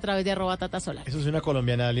aquí a través de @tatasolar. Eso es una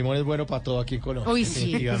colombiana. Limón es bueno para todo aquí en Colombia. Uy, sí.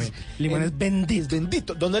 Definitivamente. Limón es bendito.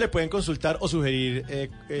 Bendito. ¿Dónde le pueden consultar o sugerir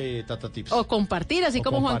Tata Tips? O compartir, así O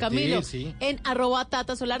como Juan compartir, Camilo, sí. en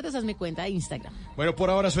 @tatasolar, esa es mi cuenta de Instagram. Bueno, por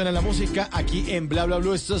ahora suena la música aquí en Bla Bla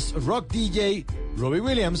Blue. Esto es Rock DJ Robbie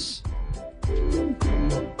Williams.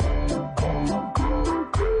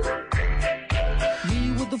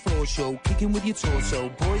 Me with the floor show, kicking with your torso.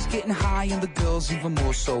 Boys getting high and the girls even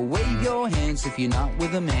more so. Wave your hands if you're not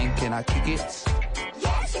with a man. Can I kick it?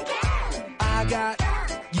 Yes, you can. I got,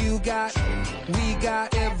 you got, we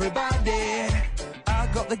got everybody. I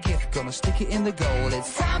got the gift, gonna stick it in the goal.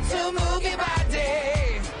 It's time to move your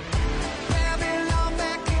body. Babylon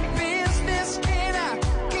back in business. Can I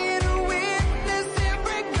get a witness?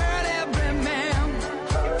 Every girl, every man.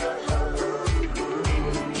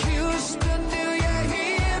 Houston, do you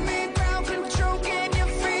hear me? Ground control, can you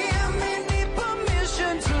feel me? Need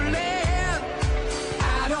permission to live.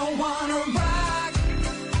 I don't wanna rock,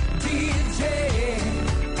 DJ,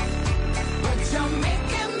 but you're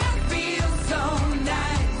making me feel so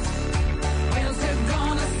nice. Is it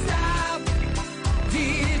gonna stop,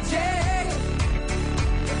 DJ?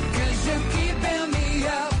 'Cause you're keeping me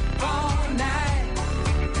up all night.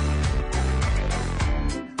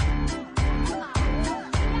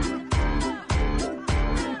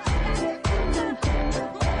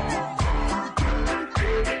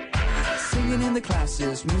 Singing in the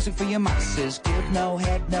classes, music for your masses. Give no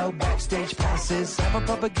head, no backstage passes. Have a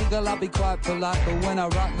proper giggle, I'll be quite polite. But when I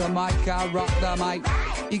rock the mic, I rock the mic.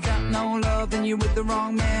 You got no love and you're with the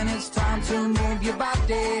wrong man. It's time to move your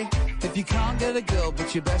body. If you can't get a girl,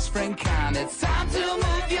 but your best friend can, it's time to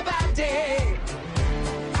move your body.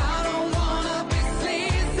 I don't wanna be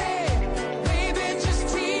sleazy. Baby, just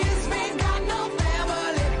tease me. Got no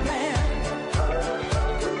family plan.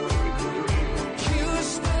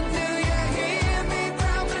 Houston, do you hear me?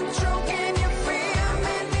 Ground control, can you feel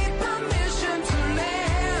me? Need permission to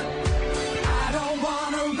land. I don't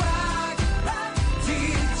wanna rock,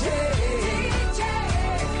 DJ,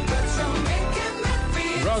 but you're making me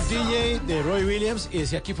feel Rock DJ de Roy Williams. Y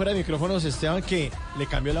decía aquí fuera de micrófonos Esteban que le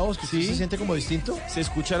cambió la voz, que Sí. se siente como distinto. Se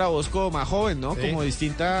escucha la voz como más joven, ¿no? Sí. Como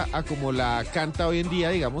distinta a como la canta hoy en día,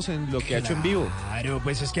 digamos, en lo que ha hecho en vivo. Claro,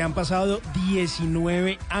 pues es que han pasado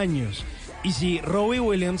 19 años. Y si Robbie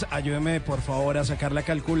Williams, ayúdeme por favor a sacar la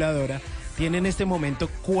calculadora, tiene en este momento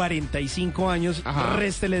 45 años, Ajá.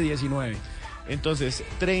 réstele 19. Entonces,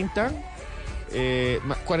 30,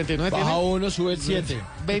 49 Baja tiene. uno, sube el 7.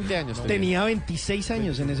 20 años. Tenía 26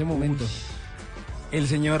 años en ese momento. El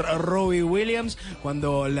señor Robbie Williams,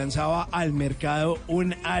 cuando lanzaba al mercado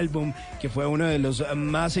un álbum que fue uno de los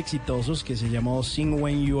más exitosos, que se llamó Sing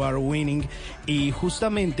When You Are Winning, y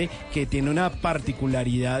justamente que tiene una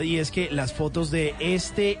particularidad, y es que las fotos de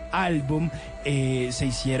este álbum se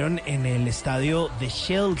hicieron en el estadio de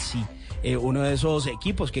Chelsea. Uno de esos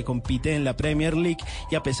equipos que compite en la Premier League,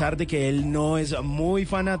 y a pesar de que él no es muy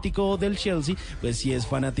fanático del Chelsea, pues sí es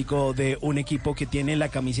fanático de un equipo que tiene la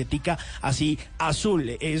camisetica así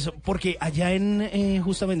azul. Es porque allá en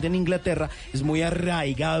justamente en Inglaterra es muy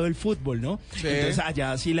arraigado el fútbol, ¿no? Sí. Entonces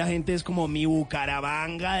allá sí la gente es como mi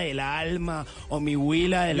Bucaramanga del alma, o mi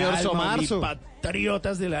Huila del Mi Orso alma, o mi Marzo.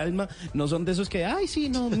 patriotas del alma. No son de esos que, ay, sí,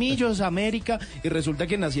 no, Millos, América, y resulta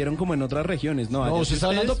que nacieron como en otras regiones. No, No, allá usted sí está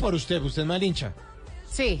hablando ustedes- por usted es mal hincha.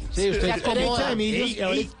 Sí, Sí, se usted era acomoda. hincha de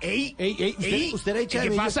Millos. ¿Usted era hincha de ¿Qué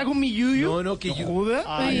Millos? pasa con mi yuyu? No, que yo... ¿Joda?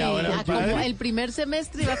 Ay, Sí, ahora, como el primer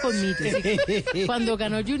semestre iba con Millos. Cuando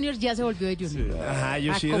ganó Junior ya se volvió de Junior. Ajá,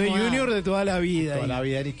 yo soy de Acomodado. Junior de toda la vida. Toda la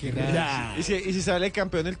vida ni que nada. Y si sale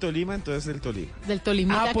campeón del Tolima, entonces el Tolima. Del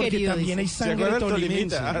Tolimita porque querido. también hay dice. sangre acuerda del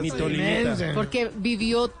tolimense. Tolimita? Mi Sí. Tolimense. Porque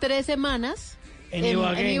vivió 3 semanas En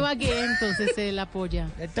Ibagué. entonces él apoya.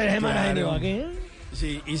 3 semanas en Ibagué.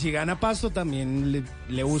 Sí, y si gana Pasto también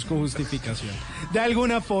le busco justificación. De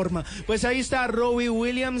alguna forma. Pues ahí está Robbie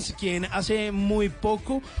Williams, quien hace muy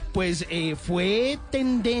poco pues fue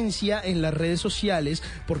tendencia en las redes sociales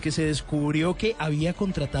porque se descubrió que había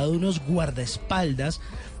contratado unos guardaespaldas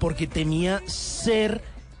porque temía ser...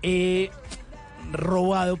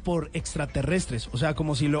 robado por extraterrestres, o sea,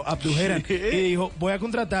 como si lo abdujeran. Y dijo, voy a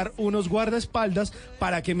contratar unos guardaespaldas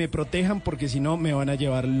para que me protejan porque si no me van a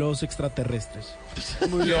llevar los extraterrestres.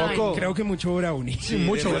 Muy loco. Creo que mucho brownie. Sí,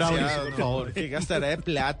 mucho brownie, demasiado, por favor. ¿Qué gastará de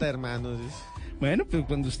plata, hermanos? Bueno, pues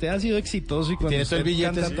cuando usted ha sido exitoso y cuando Tiene todo el usted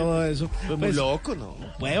billete, canta sí. todo eso, Pues muy loco, ¿no?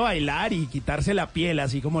 puede bailar y quitarse la piel,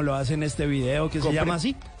 así como lo hace en este video que se llama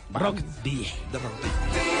así, Rock DJ.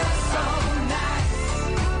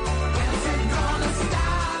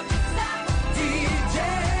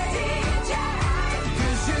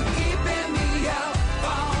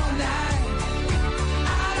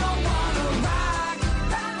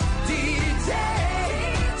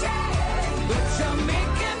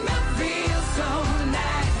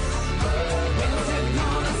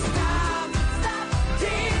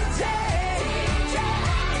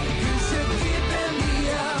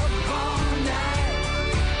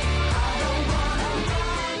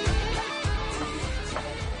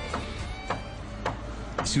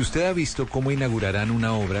 Si usted ha visto cómo inaugurarán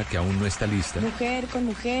una obra que aún no está lista, Mujer con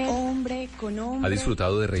mujer, hombre con hombre. ha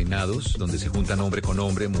disfrutado de reinados donde se juntan hombre con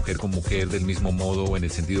hombre, mujer con mujer del mismo modo o en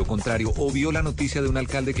el sentido contrario, o vio la noticia de un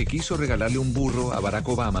alcalde que quiso regalarle un burro a Barack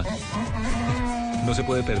Obama, no se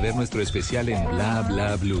puede perder nuestro especial en Bla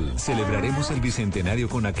Bla Blue. Celebraremos el bicentenario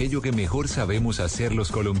con aquello que mejor sabemos hacer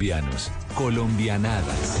los colombianos: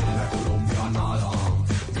 colombianadas.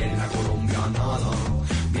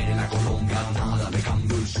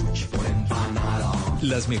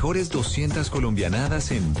 Las mejores 200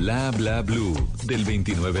 colombianadas en Bla Bla Blue, del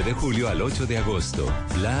 29 de julio al 8 de agosto.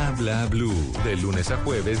 Bla Bla Blue, de lunes a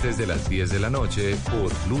jueves desde las 10 de la noche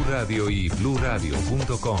por Blue Radio y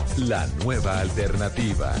bluradio.com. La nueva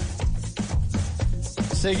alternativa.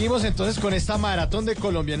 Seguimos entonces con esta maratón de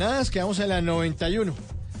colombianadas. Quedamos en la 91.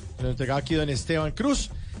 Lo entregaba aquí don Esteban Cruz.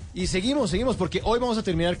 Y seguimos porque hoy vamos a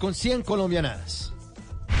terminar con 100 colombianadas.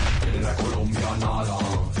 La colombianada,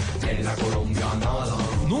 la colombianada.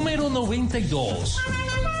 Número 92.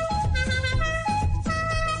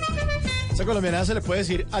 Esta colombianada se le puede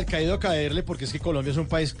decir al caído a caerle porque es que Colombia es un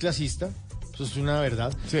país clasista. Eso es una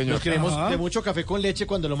verdad. Señor. Nos queremos Ajá. de mucho café con leche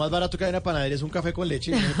cuando lo más barato que hay en la panadería es un café con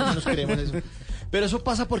leche. Y nosotros nos queremos eso. Pero eso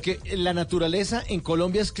pasa porque la naturaleza en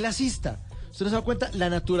Colombia es clasista. ¿Usted no se da cuenta? La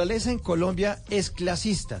naturaleza en Colombia es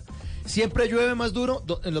clasista. Siempre llueve más duro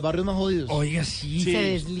en los barrios más jodidos. Oiga, sí. Se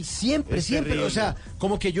desliza. Siempre, Es siempre. terrible. O sea,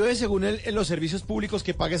 como que llueve según en los servicios públicos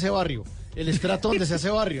que paga ese barrio. El estrato donde se hace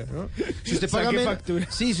barrio, ¿no? Si usted paga Saque menos, factura.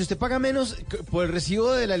 sí, si usted paga menos por el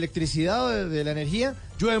recibo de la electricidad o de la energía,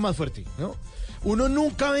 llueve más fuerte, ¿no? Uno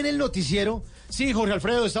nunca ve en el noticiero. Sí, Jorge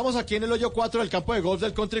Alfredo, estamos aquí en el hoyo 4 del campo de golf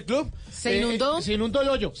del Country Club. ¿Se inundó? Se inundó el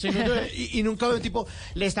hoyo. Se inundó, y nunca ve un tipo,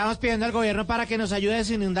 le estamos pidiendo al gobierno para que nos ayude a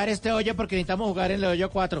desinundar este hoyo porque necesitamos jugar en el hoyo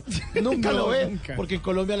 4. Nunca No, lo ve, nunca. porque en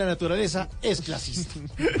Colombia la naturaleza es clasista.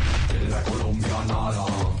 La colombianada,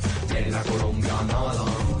 la colombianada.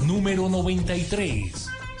 Número 93.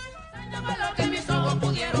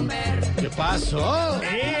 ¿Qué pasó?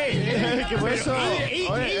 ¿Qué fue eso?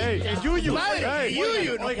 El yuyu. Madre, el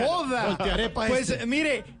yuyu, no joda. Voltearepa Pues este.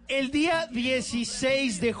 mire, el día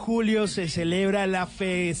 16 de julio se celebra la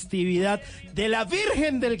festividad de la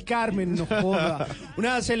Virgen del Carmen, no joda.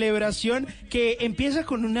 Una celebración que empieza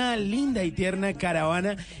con una linda y tierna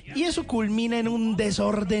caravana y eso culmina en un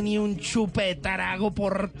desorden y un chupetarago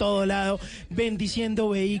por todo lado, bendiciendo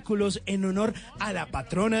vehículos en honor a la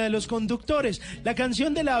patrona de los conductores. La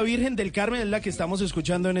canción de la Virgen del Carmen es la que estamos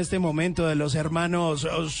escuchando en este momento de los hermanos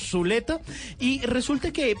Zuleta y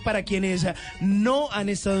resulta que para quienes no han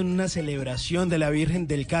estado en una celebración de la Virgen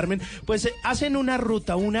del Carmen, pues hacen una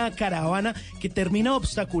ruta, una caravana que termina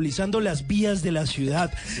obstaculizando las vías de la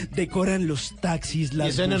ciudad, decoran los taxis, Y las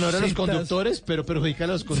eso en honor a los busetas. conductores, pero perjudica a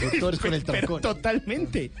los conductores con el Pero trancón.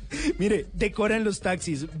 totalmente. Mire, decoran los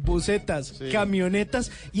taxis, busetas,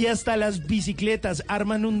 camionetas y hasta las bicicletas.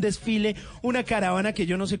 Arman un desfile, una caravana caravana que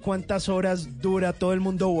yo no sé cuántas horas dura, todo el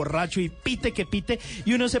mundo borracho y pite que pite,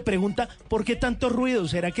 y uno se pregunta, ¿por qué tanto ruido?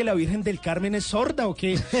 ¿Será que la Virgen del Carmen es sorda o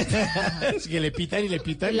qué? Es que le pitan y le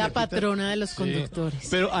pitan. La patrona de los conductores.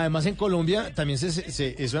 Pero además en Colombia también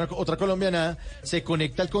es otra colombiana, se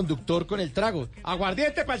conecta el conductor con el trago.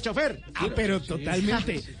 Aguardiente para el chofer. Pero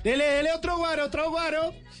totalmente. Dele otro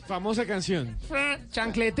guaro. Famosa canción.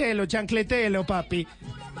 Chancletelo, papi.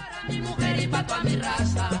 Mi mujer y pa' toda mi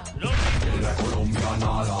raza.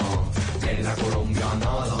 En la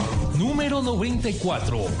colombianada. Número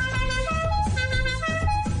 94.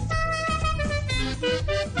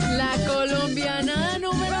 La colombianada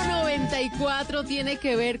número 94 tiene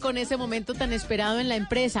que ver con ese momento tan esperado en la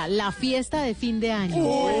empresa, la fiesta de fin de año.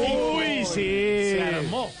 Uy, sí. Se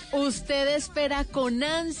armó. Usted espera con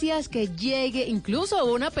ansias que llegue, incluso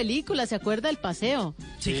hubo una película, ¿se acuerda? El Paseo.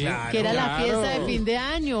 Sí, claro. Que era la fiesta de fin de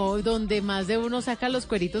año, donde más de uno saca los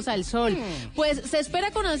cueritos al sol. Pues se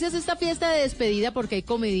espera con ansias esta fiesta de despedida porque hay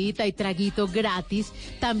comidita, hay traguito gratis.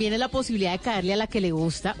 También es la posibilidad de caerle a la que le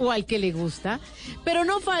gusta o al que le gusta. Pero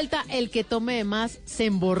no falta el que tome de más, se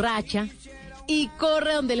emborracha y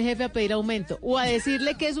corre donde el jefe a pedir aumento o a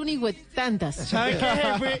decirle que es un hijo de tantas. ¿Sabe qué,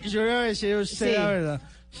 jefe? Yo le voy a decir a usted la verdad.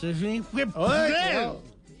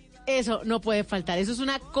 Eso no puede faltar, eso es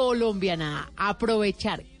una colombianada.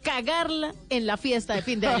 Aprovechar, cagarla en la fiesta de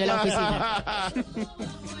fin de año de la oficina.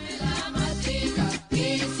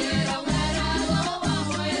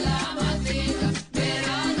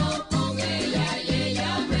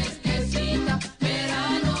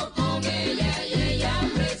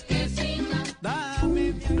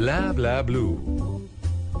 Bla bla blue.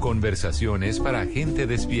 Conversaciones para gente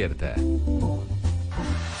despierta.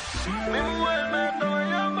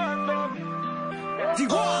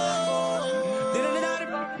 Sigo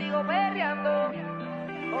perreando.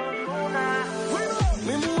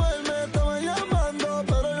 Mi mujer me estaba llamando,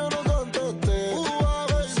 pero yo no contesté.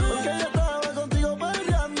 Porque yo estaba contigo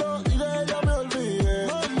peleando y de ella me olvidé.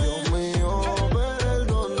 Dios mío,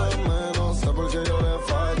 perdóname, no sé por qué yo le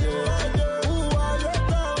fallé. Yo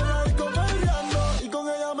estaba en la disco peleando y con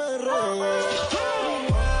ella me regué.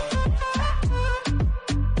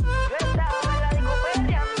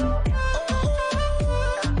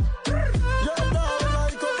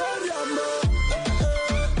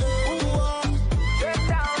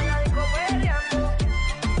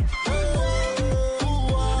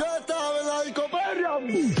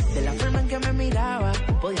 De la forma en que me miraba,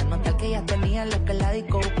 podía notar que ella tenía lo que la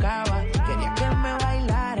disco buscaba. Quería que me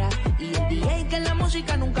bailara y el DJ que la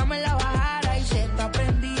música nunca me la bajara. Y se está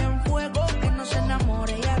prendida en fuego, que no se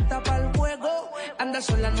enamore, ella está para el juego. Anda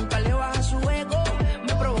sola, nunca le baja su ego.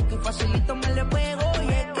 Me provoca y facilito me le pego. Y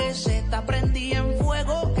es que se está prendida en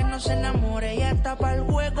fuego, que no se enamore, ella está para el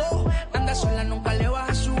juego. Anda sola, nunca le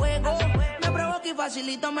baja su ego. Me provoca y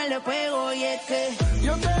facilito me le pego. Y es que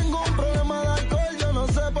yo tengo un problema de alcohol, yo no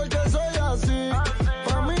sé por qué soy así.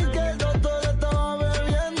 Pa' mí que el doctor estaba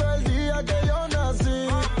bebiendo el día que yo nací.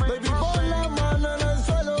 Baby, pon la mano en el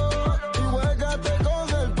suelo y huégate con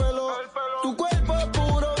el pelo. Tu cuerpo es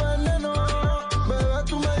puro veneno, bebé,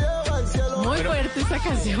 tú me llevas al cielo. Muy fuerte esa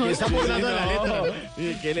canción. Estamos hablando de la letra.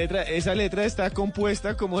 ¿Qué letra? Esa letra está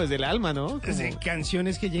compuesta como desde el alma, ¿no? Sí,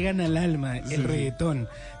 canciones que llegan al alma, el reggaetón.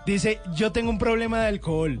 Dice, yo tengo un problema de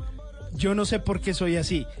alcohol. Yo no sé por qué soy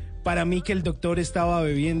así. Para mí que el doctor estaba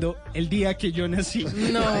bebiendo el día que yo nací.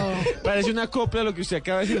 No. Parece una copla lo que usted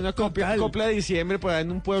acaba de decir, una copla de diciembre por allá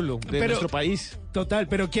en un pueblo de nuestro país. Total,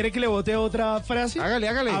 pero ¿quiere que le bote otra frase? Hágale.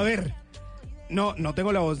 A ver. No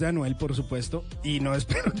tengo la voz de Anuel, por supuesto, y no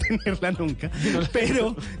espero tenerla nunca.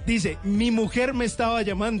 Pero dice, mi mujer me estaba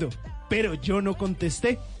llamando, pero yo no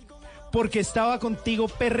contesté, porque estaba contigo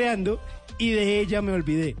perreando y de ella me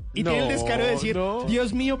olvidé. Y tiene el descaro de decir,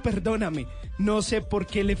 Dios mío, perdóname, no sé por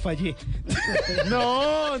qué le fallé.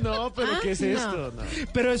 No, pero ¿qué es esto? No.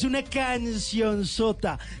 Pero es una canción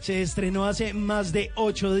sota. Se estrenó hace más de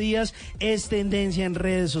 8 días. Es tendencia en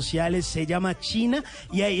redes sociales. Se llama China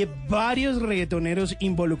y hay varios reggaetoneros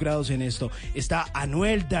involucrados en esto. Está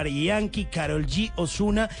Anuel, Daddy Yankee, Karol G,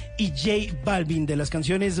 Ozuna y J Balvin, de las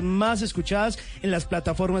canciones más escuchadas en las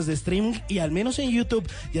plataformas de streaming, y al menos en YouTube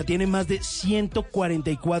ya tiene más de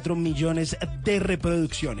 144 millones de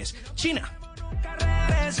reproducciones. China.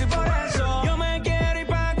 Y por eso yo me quiero ir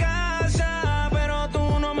pa' casa, pero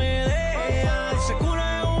tú no me dejas. Seguro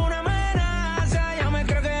es una amenaza, ya me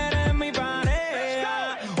creo que eres mi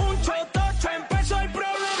pareja. Un chotocho empezó el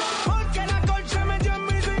problema, porque la colcha metió en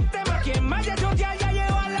mi sistema. Quien más ya chotea ya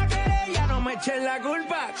llevó a la querella. No me echen la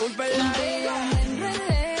culpa es la vida.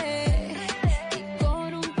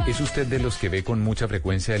 ¿Es usted de los que ve con mucha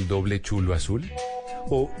frecuencia el doble chulo azul?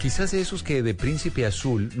 O quizás esos que de príncipe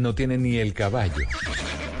azul no tienen ni el caballo.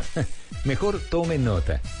 Mejor tome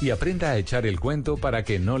nota y aprenda a echar el cuento para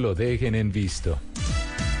que no lo dejen en visto.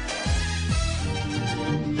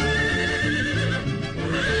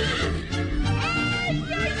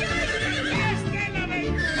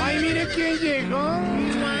 ¡Ay, mire quién llegó!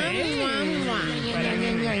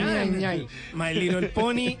 My Little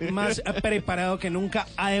Pony, más preparado que nunca.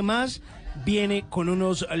 Además, viene con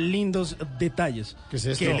unos lindos detalles. ¿Qué es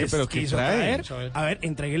esto? Que les ¿Pero qué quiso trae? traer. A ver,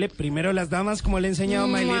 entréguele primero las damas, como le he enseñado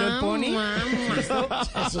My Little Pony.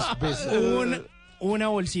 Una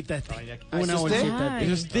bolsita de té. Una bolsita de té.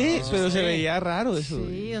 Eso es té, pero se veía raro eso.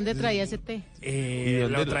 Sí, ¿dónde traía ese té?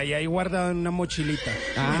 Lo traía ahí guardado en una mochilita.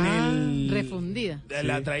 Refundida.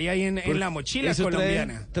 La traía ahí en la mochila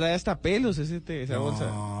colombiana. Trae hasta pelos ese té, esa bolsa.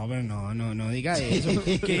 No diga eso.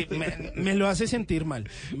 Que me lo hace sentir mal.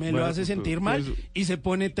 Lo hace sentir mal y se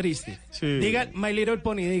pone triste. Sí. Diga, My Little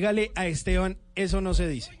Pony, dígale a Esteban, eso no se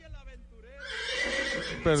dice.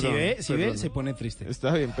 Perdón, ¿Sí ve? Se pone triste.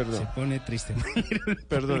 Está bien, perdón. Se pone triste.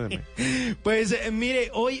 Perdóneme. Pues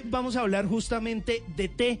mire, hoy vamos a hablar justamente de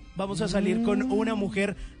té. Vamos a salir con una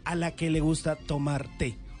mujer a la que le gusta tomar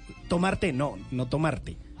té. Tomar té, no tomar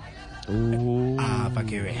té. Para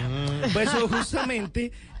que vea. Pues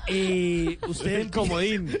justamente usted... El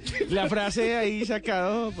comodín. La frase ahí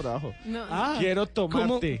sacado por abajo. No. Quiero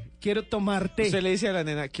tomarte. Quiero tomarte. Usted le dice a la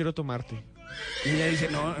nena, quiero tomarte. Y ella dice,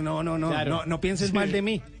 no pienses mal de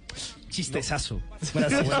mí. Chistezazo.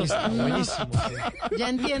 Buenísimo. Ya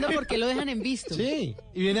entiendo por qué lo dejan en visto. Sí,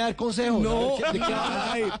 y viene a dar consejos.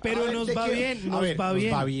 Pero nos va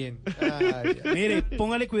bien. Mire,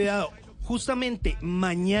 póngale cuidado. Justamente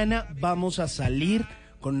mañana vamos a salir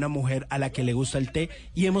con una mujer a la que le gusta el té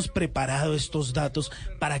y hemos preparado estos datos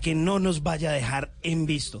para que no nos vaya a dejar en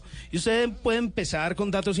visto. Y usted puede empezar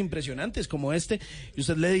con datos impresionantes como este y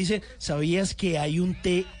usted le dice, ¿sabías que hay un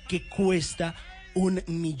té que cuesta $1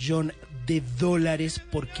 millón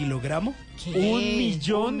por kilogramo? ¿Qué? ¿$1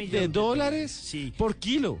 millón de dólares? Sí. ¿Por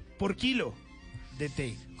kilo? Por kilo de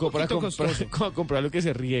té. Comprar lo que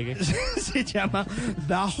se riegue. Se llama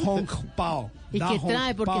Da Hong Pao. ¿Y qué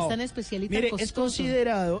trae? Porque es tan especial y tan costoso. Es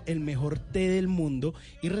considerado el mejor té del mundo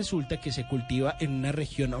y resulta que se cultiva en una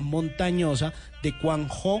región montañosa de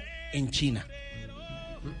Guangzhou, en China.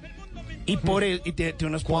 Y por él tiene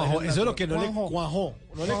unos cuajo, eso es lo que no le cuajó.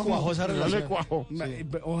 No le cuajó esa relación. No le cuajó. Sí.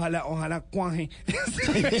 Ojalá cuaje.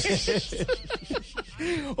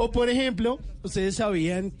 O por ejemplo, ustedes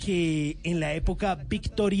sabían que en la época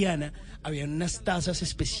victoriana había unas tazas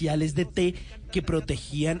especiales de té que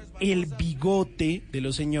protegían el bigote de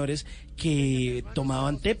los señores que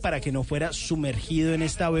tomaban té para que no fuera sumergido en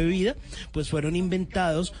esta bebida, pues fueron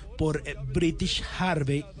inventados por British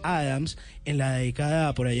Harvey Adams en la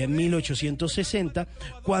década por allá en 1860,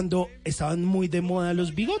 cuando estaban muy de moda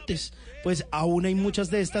los bigotes. Pues aún hay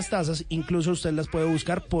muchas de estas tazas, incluso usted las puede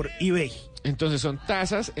buscar por eBay. Entonces son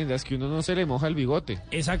tazas en las que uno no se le moja el bigote.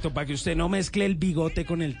 Exacto, para que usted no mezcle el bigote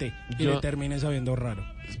con el té y le termine sabiendo raro.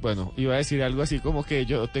 Bueno, iba a decir algo así como que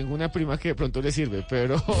yo tengo una prima que de pronto le sirve,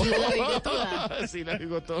 pero... La bigotona. Sí, la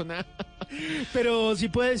bigotona. Pero sí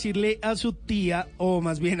puede decirle a su tía, o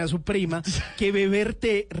más bien a su prima, que beber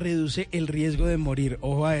té reduce el riesgo de morir.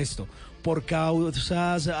 Ojo a esto. Por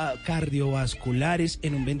causas cardiovasculares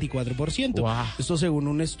en un 24%. Wow. Esto según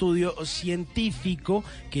un estudio científico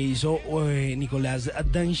que hizo Nicolás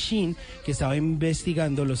Danchin, que estaba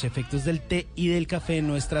investigando los efectos del té y del café en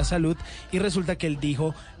nuestra salud, y resulta que él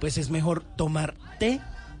dijo, pues es mejor tomar té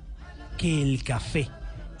que el café.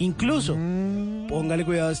 Incluso, póngale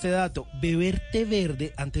cuidado a este dato, beber té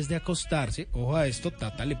verde antes de acostarse, ojo a esto,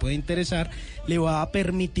 Tata, le puede interesar, le va a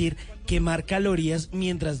permitir quemar calorías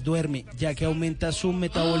mientras duerme, ya que aumenta su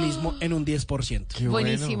metabolismo en un 10%.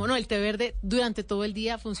 Buenísimo, bueno. No, el té verde durante todo el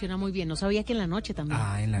día funciona muy bien, no sabía que en la noche también.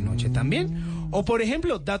 En la noche también. O por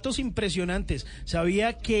ejemplo, datos impresionantes,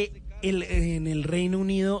 ¿sabía que en el Reino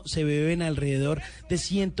Unido se beben alrededor de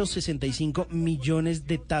 165 millones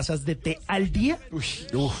de tazas de té al día?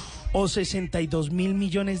 O 62 mil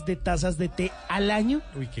millones de tazas de té al año.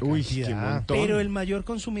 Qué montón. Pero el mayor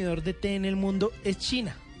consumidor de té en el mundo es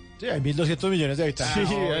China. Sí, hay 1.200 millones de habitantes.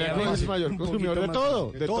 Sí, es el mayor consumidor de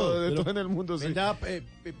todo. De todo en el mundo. Sí. Venda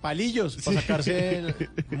palillos para sacarse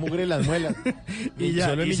mugre en las muelas. Y ya,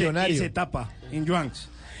 solo millonario. Y se tapa en yuans.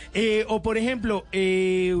 O por ejemplo,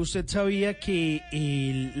 ¿usted sabía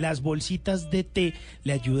que las bolsitas de té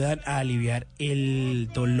le ayudan a aliviar el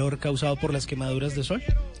dolor causado por las quemaduras de sol?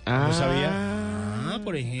 ¿No sabía?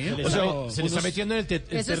 Por ejemplo. O sea, se le está metiendo en el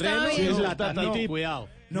terreno. Sí, es cuidado.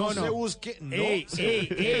 No se busque. No. Ey.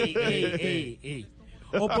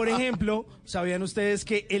 O por ejemplo, ¿sabían ustedes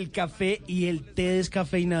que el café y el té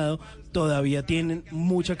descafeinado todavía tienen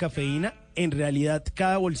mucha cafeína? En realidad,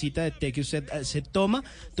 cada bolsita de té que usted se toma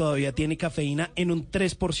todavía tiene cafeína en un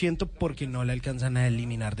 3% porque no la alcanzan a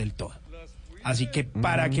eliminar del todo. Así que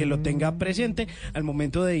para que lo tenga presente al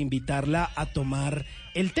momento de invitarla a tomar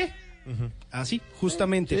el té. Así,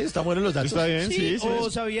 justamente. Sí, están buenos los datos. Está bien, sí. ¿O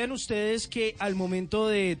sabían ustedes que al momento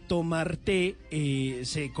de tomar té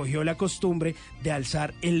se cogió la costumbre de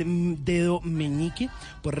alzar el dedo meñique?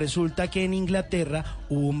 Pues resulta que en Inglaterra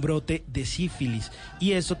hubo un brote de sífilis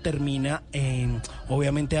y eso termina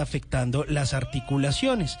obviamente afectando las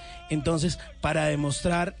articulaciones. Entonces, para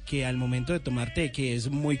demostrar que al momento de tomar té, que es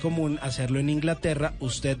muy común hacerlo en Inglaterra,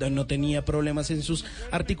 usted no tenía problemas en sus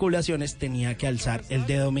articulaciones, tenía que alzar el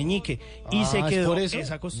dedo meñique. Y se quedó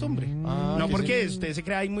esa costumbre. No porque usted se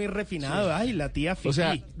crea ahí muy refinado. Sí. Ay, la tía Fifi. O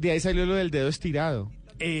sea, de ahí salió lo del dedo estirado.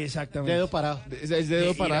 Exactamente. Dedo parado. Es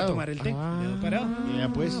dedo parado. Ir a tomar el té. Dedo parado. Ya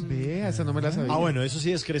pues. Vea, esa no me la sabía. Bueno, eso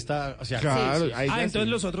sí es que está... O sea, claro. Sí. Entonces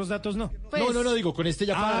los otros datos no. Pues, no, digo, con este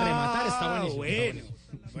ya para rematar está buenísimo.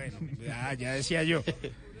 Bueno, ya decía yo.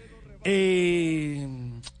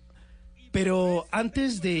 Pero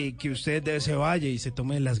antes de que usted se vaya y se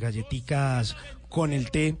tome las galletitas con el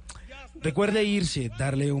té, recuerde irse,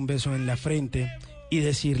 darle un beso en la frente y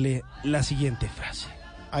decirle la siguiente frase.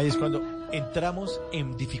 Ahí es cuando entramos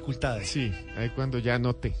en dificultades. Sí, ahí cuando ya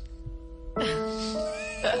noté.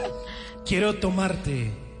 Quiero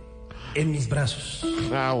tomarte en mis brazos.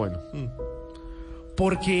 Bueno.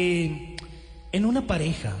 Porque en una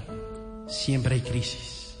pareja siempre hay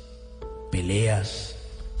crisis, peleas,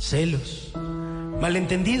 celos,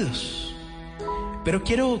 malentendidos. Pero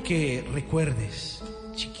quiero que recuerdes,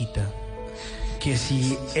 chiquita, que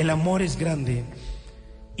si el amor es grande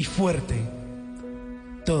y fuerte,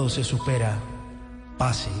 todo se supera,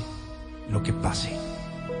 pase lo que pase,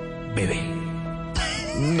 bebé.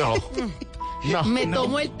 No. Me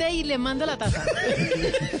tomo el té y le mando la taza.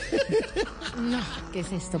 No, ¿qué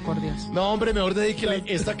es esto, por Dios? No, hombre, mejor dedíquele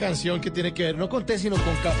esta canción que tiene que ver no con té, sino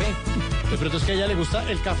con café. De pronto es que a ella le gusta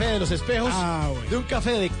el café de los espejos, de un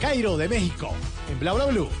café de Cairo, de México, en Bla Bla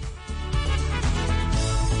Blue.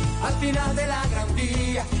 Al final de la gran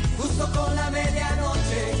vía, justo con la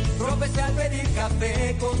medianoche, tropecé al pedir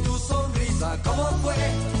café con tu sonrisa. ¿Cómo fue?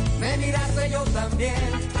 Me miraste yo también.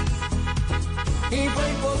 Y fue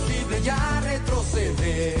imposible ya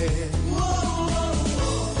retroceder.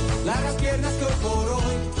 Largas piernas que hoy por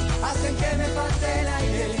hoy hacen que me falte el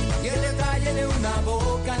aire. Y el detalle de una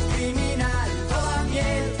boca criminal, toda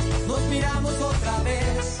miel, nos miramos otra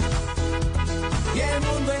vez. Y el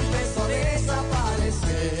mundo empezó a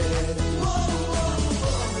desaparecer.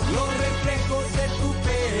 Los reflejos de tu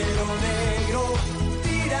pelo negro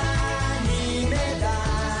tiran y me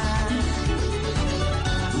dan.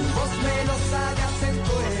 Tu voz melosa de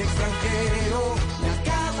acento extranjero me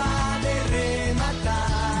acaba de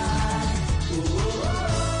rematar.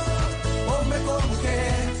 Hombre con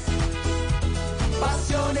mujer,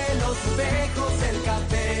 pasión en los espejos del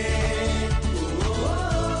café.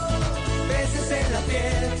 Besos en la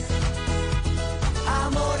piel,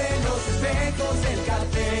 amor en los espejos del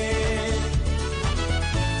café.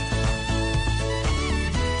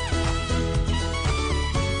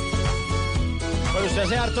 Bueno, usted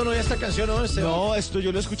hace harto no oía esta canción, ¿no? No, esto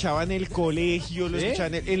yo lo escuchaba en el colegio, lo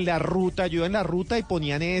escuchaba en la ruta, yo iba en la ruta y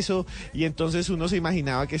ponían eso, y entonces uno se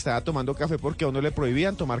imaginaba que estaba tomando café porque a uno le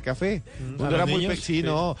prohibían tomar café. Uno era muy sí,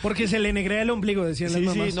 no. Porque se le negrea el ombligo, decían las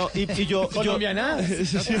mamás. Sí, no, y yo... Colombianadas.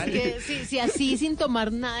 Si así sin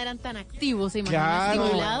tomar nada eran tan activos, ¿se imaginan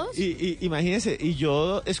estimulados? Y imagínense, y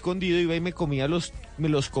yo escondido iba y me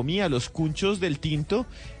los comía los cunchos del tinto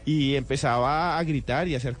y empezaba a gritar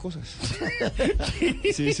y a hacer cosas.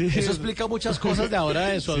 Sí. Eso explica muchas cosas de ahora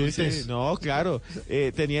de su adultez. Sí. No, claro.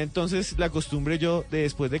 Tenía entonces la costumbre yo,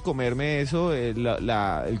 después de comerme eso,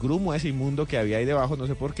 el grumo ese inmundo que había ahí debajo, no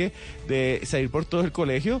sé por qué, de salir por todo el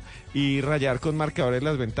colegio y rayar con marcadores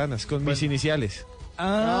las ventanas, con mis iniciales.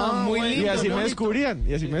 Muy lindo. Y así me descubrían.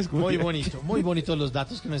 Muy bonito los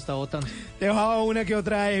datos que me está botando. Dejaba una que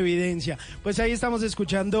otra evidencia. Pues ahí estamos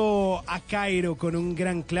escuchando a Cairo con un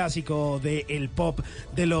gran clásico del pop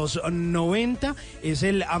de los 90. Es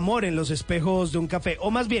el amor en los espejos de un café. O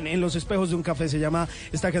más bien, en los espejos de un café se llama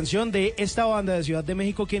esta canción de esta banda de Ciudad de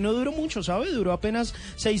México que no duró mucho, ¿sabe? Duró apenas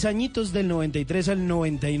 6 añitos, del 93 al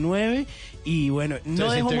 99. Y bueno,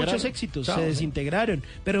 no dejó muchos éxitos. Se desintegraron.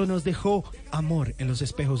 Pero nos dejó amor en los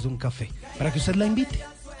espejos de un café, para que usted la invite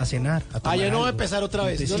a cenar, a tomar ya no algo. va a empezar otra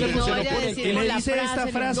vez. No le funcionó por el y le dice esta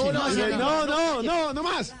frase. No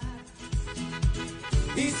más.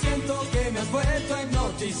 Y siento que me has vuelto a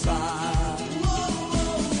hipnotizar.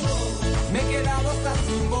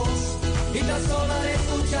 tu voz y tan solo de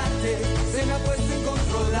escucharte se me ha puesto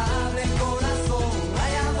incontrolable el corazón.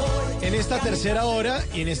 Allá voy. En esta tercera hora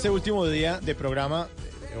y en este último día de programa,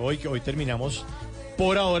 hoy terminamos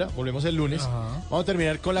por ahora, volvemos el lunes, vamos a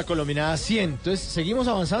terminar con la colombianada 100. Entonces, seguimos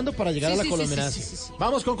avanzando para llegar a la colombianada 100. Sí.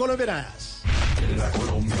 Vamos con colombianadas. La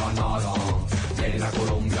colombianada, la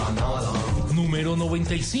colombianada. Número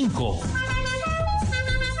 95.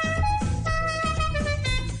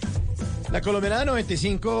 La colombianada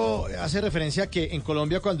 95 hace referencia a que en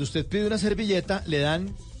Colombia cuando usted pide una servilleta, le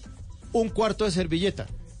dan un cuarto de servilleta.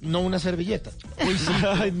 No una servilleta. Uy, sí.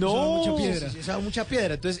 Ay, no. Mucha piedra. Sí, mucha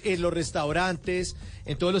piedra. Entonces, en los restaurantes,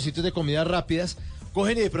 en todos los sitios de comidas rápidas,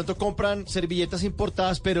 cogen y de pronto compran servilletas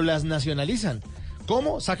importadas, pero las nacionalizan.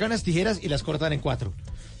 ¿Cómo? Sacan las tijeras y las cortan en 4.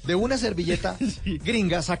 De una servilleta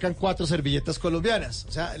gringa sacan 4 servilletas colombianas.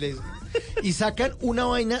 O sea, y sacan una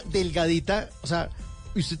vaina delgadita, o sea,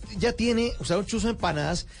 usted ya tiene, usted un chuzo de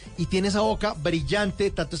empanadas y tiene esa boca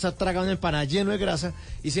brillante, tanto está tragando empanada lleno de grasa,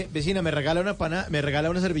 y dice, vecina, me regala una empanada, me regala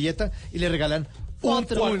una servilleta, y le regalan un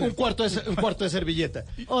cuarto de servilleta.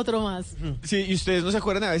 Otro más. Sí, y ustedes no se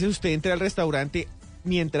acuerdan, a veces usted entra al restaurante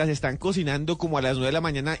mientras están cocinando como a las 9 de la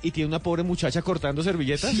mañana y tiene una pobre muchacha cortando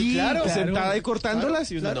servilletas. Sí, claro. Sentada y cortándolas.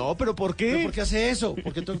 Claro, y usted, no, pero ¿por qué? ¿Pero por qué hace eso?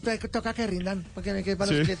 Porque toca que rindan para los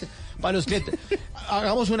clientes. Para los clientes.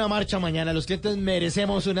 Hagamos una marcha mañana. Los clientes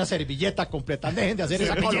merecemos una servilleta completa. Dejen de hacer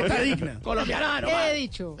esa servilleta digna. Colombiana, no. He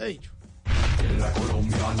dicho. La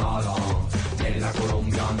colombianada, la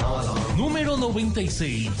colombianada. Número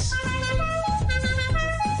 96.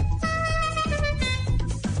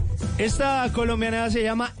 Esta colombiana se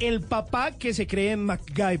llama El papá que se cree en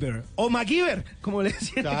MacGyver. O MacGyver, como le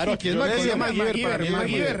decían. Claro, aquí es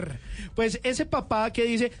MacGyver. Pues ese papá que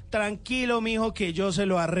dice, tranquilo, mijo, que yo se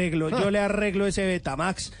lo arreglo. Yo le arreglo ese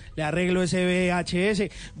Betamax, le arreglo ese VHS.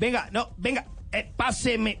 Venga,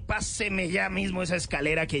 páseme ya mismo esa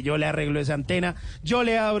escalera que yo le arreglo esa antena. Yo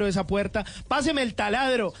le abro esa puerta. Páseme el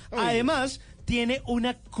taladro. Además, tiene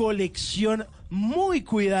una colección muy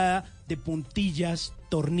cuidada de puntillas,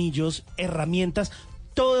 tornillos, herramientas,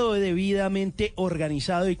 todo debidamente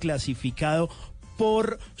organizado y clasificado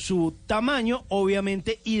por su tamaño,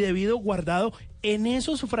 obviamente, y debido guardado en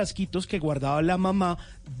esos frasquitos que guardaba la mamá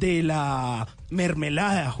de la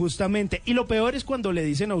mermelada, justamente. Y lo peor es cuando le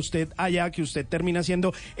dicen a usted allá que usted termina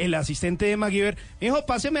siendo el asistente de MacGyver, hijo,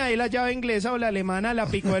 páseme ahí la llave inglesa o la alemana, la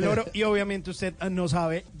pico del oro, y obviamente usted no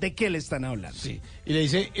sabe de qué le están hablando. Sí. Y le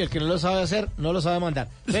dice, el que no lo sabe hacer, no lo sabe mandar.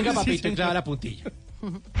 Venga, papito, y clava la puntilla.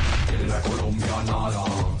 La colombianada,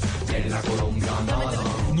 la colombianada.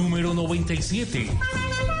 Número 97.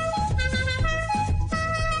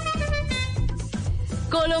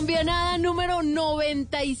 Colombianada número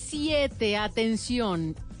 97.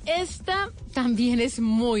 Atención. Esta también es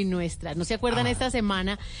muy nuestra. ¿No se acuerdan esta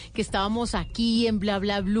semana que estábamos aquí en Bla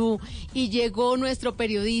Bla Blue y llegó nuestro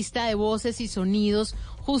periodista de voces y sonidos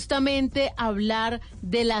justamente a hablar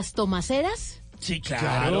de las tomaceras? Sí,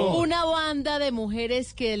 claro. Una banda de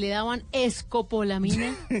mujeres que le daban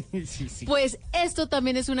escopolamina. Sí. Pues esto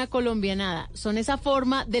también es una colombianada. Son esa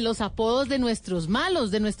forma de los apodos de nuestros malos,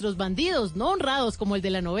 de nuestros bandidos, no honrados como el de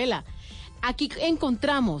la novela. Aquí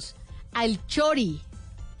encontramos al Chori,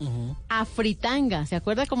 a Fritanga, ¿se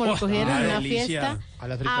acuerda cómo lo cogieron en una fiesta?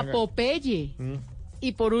 A Popeye.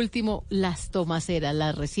 Y por último, las tomaceras,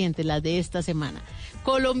 las recientes, las de esta semana.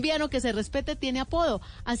 Colombiano que se respete tiene apodo.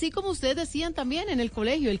 Así como ustedes decían también en el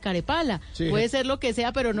colegio, el carepala. Sí, puede ser lo que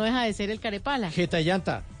sea, pero no deja de ser el carepala.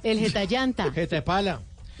 Jetallanta. El jetallanta. Jetapala.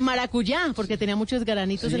 Maracuyá, porque tenía muchos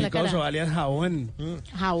granitos en la cara. Alias jabón.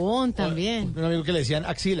 Jabón también. Un amigo que le decían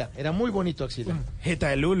axila. Era muy bonito axila. Jeta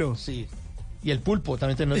de lulo. Sí. Y el pulpo,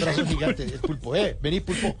 también tiene un brazo gigante. El pulpo, vení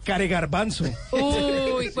pulpo. Care garbanzo.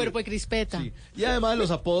 Uy, cuerpo de crispeta. Sí. Y además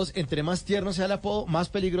los apodos, entre más tierno sea el apodo, más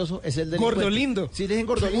peligroso es el del Gordolindo. Sí, dejen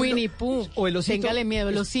Gordolindo. Winnie Pooh. O el osito. Téngale miedo,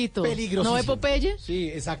 el osito. Peligrosísimo. ¿No ve Popeye? Sí,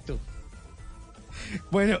 exacto.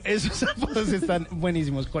 Bueno, esos apodos están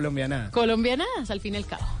buenísimos, colombianadas. Colombianadas, al fin y al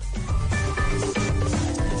cabo.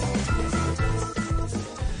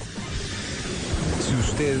 Si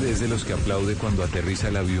usted es de los que aplaude cuando aterriza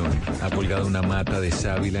el avión, ha colgado una mata de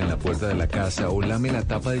sábila en la puerta de la casa o lame la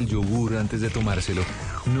tapa del yogur antes de tomárselo,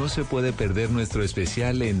 no se puede perder nuestro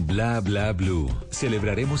especial en Bla Bla Blue.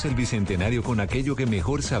 Celebraremos el bicentenario con aquello que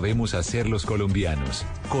mejor sabemos hacer los colombianos.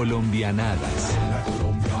 Colombianadas. La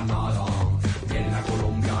colombianada, viene la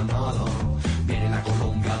colombianada, viene la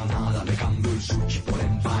colombianada, me cambio el sushi por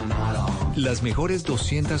empanada. Las mejores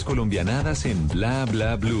 200 colombianadas en Bla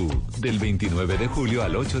Bla Blue. Del 29 de julio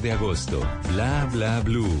al 8 de agosto. Bla Bla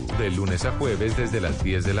Blue. De lunes a jueves desde las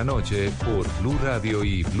 10 de la noche por Blue Radio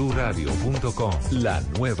y bluradio.com. La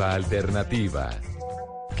nueva alternativa.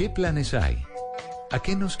 ¿Qué planes hay? ¿A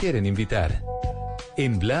qué nos quieren invitar?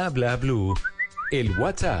 En Bla Bla Blue, el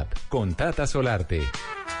WhatsApp con Tata Solarte.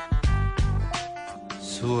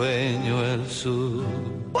 Sueño el sur.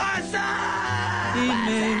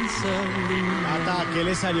 Tata, ¿qué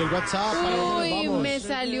le salió el WhatsApp? ¿Para dónde nos Uy, vamos? me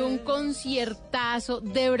salió un conciertazo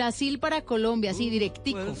de Brasil para Colombia, así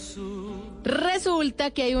directico.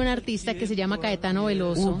 Resulta que hay un artista que se llama Caetano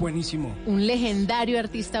Veloso. Buenísimo. Un legendario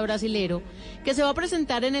artista brasilero que se va a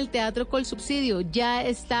presentar en el Teatro Col Subsidio. Ya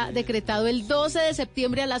está decretado el 12 de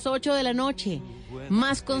septiembre a las 8 de la noche.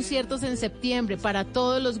 Más conciertos en septiembre para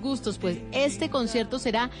todos los gustos, pues este concierto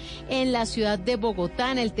será en la ciudad de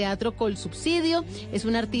Bogotá, en el Teatro Col Subsidio. Es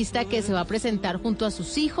un artista que se va a presentar junto a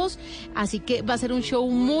sus hijos, así que va a ser un show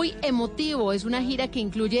muy emotivo. Es una gira que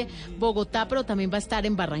incluye Bogotá, pero también va a estar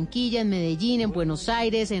en Barranquilla, en Medellín, en Buenos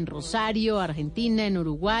Aires, en Rosario, Argentina, en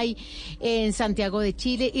Uruguay, en Santiago de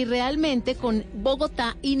Chile, y realmente con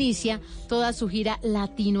Bogotá inicia toda su gira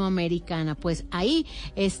latinoamericana. Pues ahí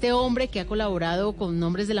este hombre que ha colaborado con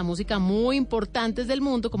nombres de la música muy importantes del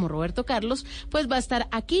mundo como Roberto Carlos, pues va a estar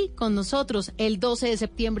aquí con nosotros el 12 de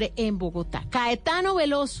septiembre en Bogotá. Caetano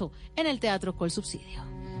Veloso en el Teatro Col Subsidio.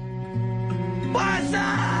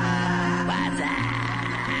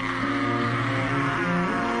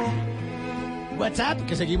 WhatsApp,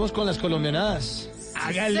 que seguimos con las colombianadas.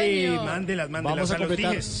 Hágale, mándelas Vamos a los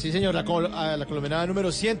completar, dijes. sí señor, la colombianada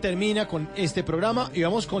número 100 termina con este programa y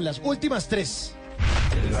vamos con las últimas 3.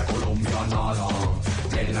 La colombianada,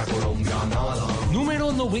 la colombianada.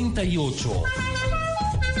 Número 98.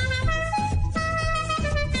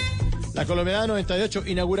 La colombianada 98,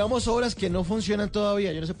 inauguramos obras que no funcionan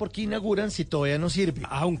todavía. Yo no sé por qué inauguran si todavía no sirve.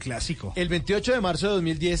 Un clásico. El 28 de marzo de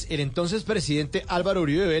 2010, el entonces presidente Álvaro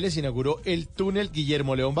Uribe Vélez inauguró el túnel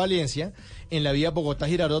Guillermo León Valencia en la vía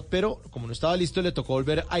Bogotá-Girardot, pero como no estaba listo le tocó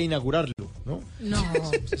volver a inaugurarlo, ¿no? No.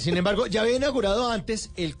 Sin embargo, ya había inaugurado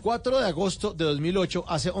antes, el 4 de agosto de 2008,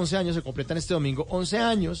 hace 11 años, se completan este domingo, 11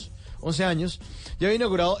 años, ya había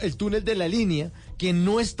inaugurado el túnel de la línea, que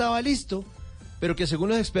no estaba listo, pero que según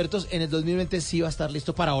los expertos en el 2020 sí va a estar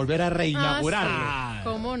listo para volver a reinaugurarlo. Sí.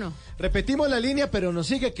 ¿Cómo no? Repetimos la línea, pero nos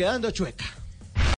sigue quedando chueca.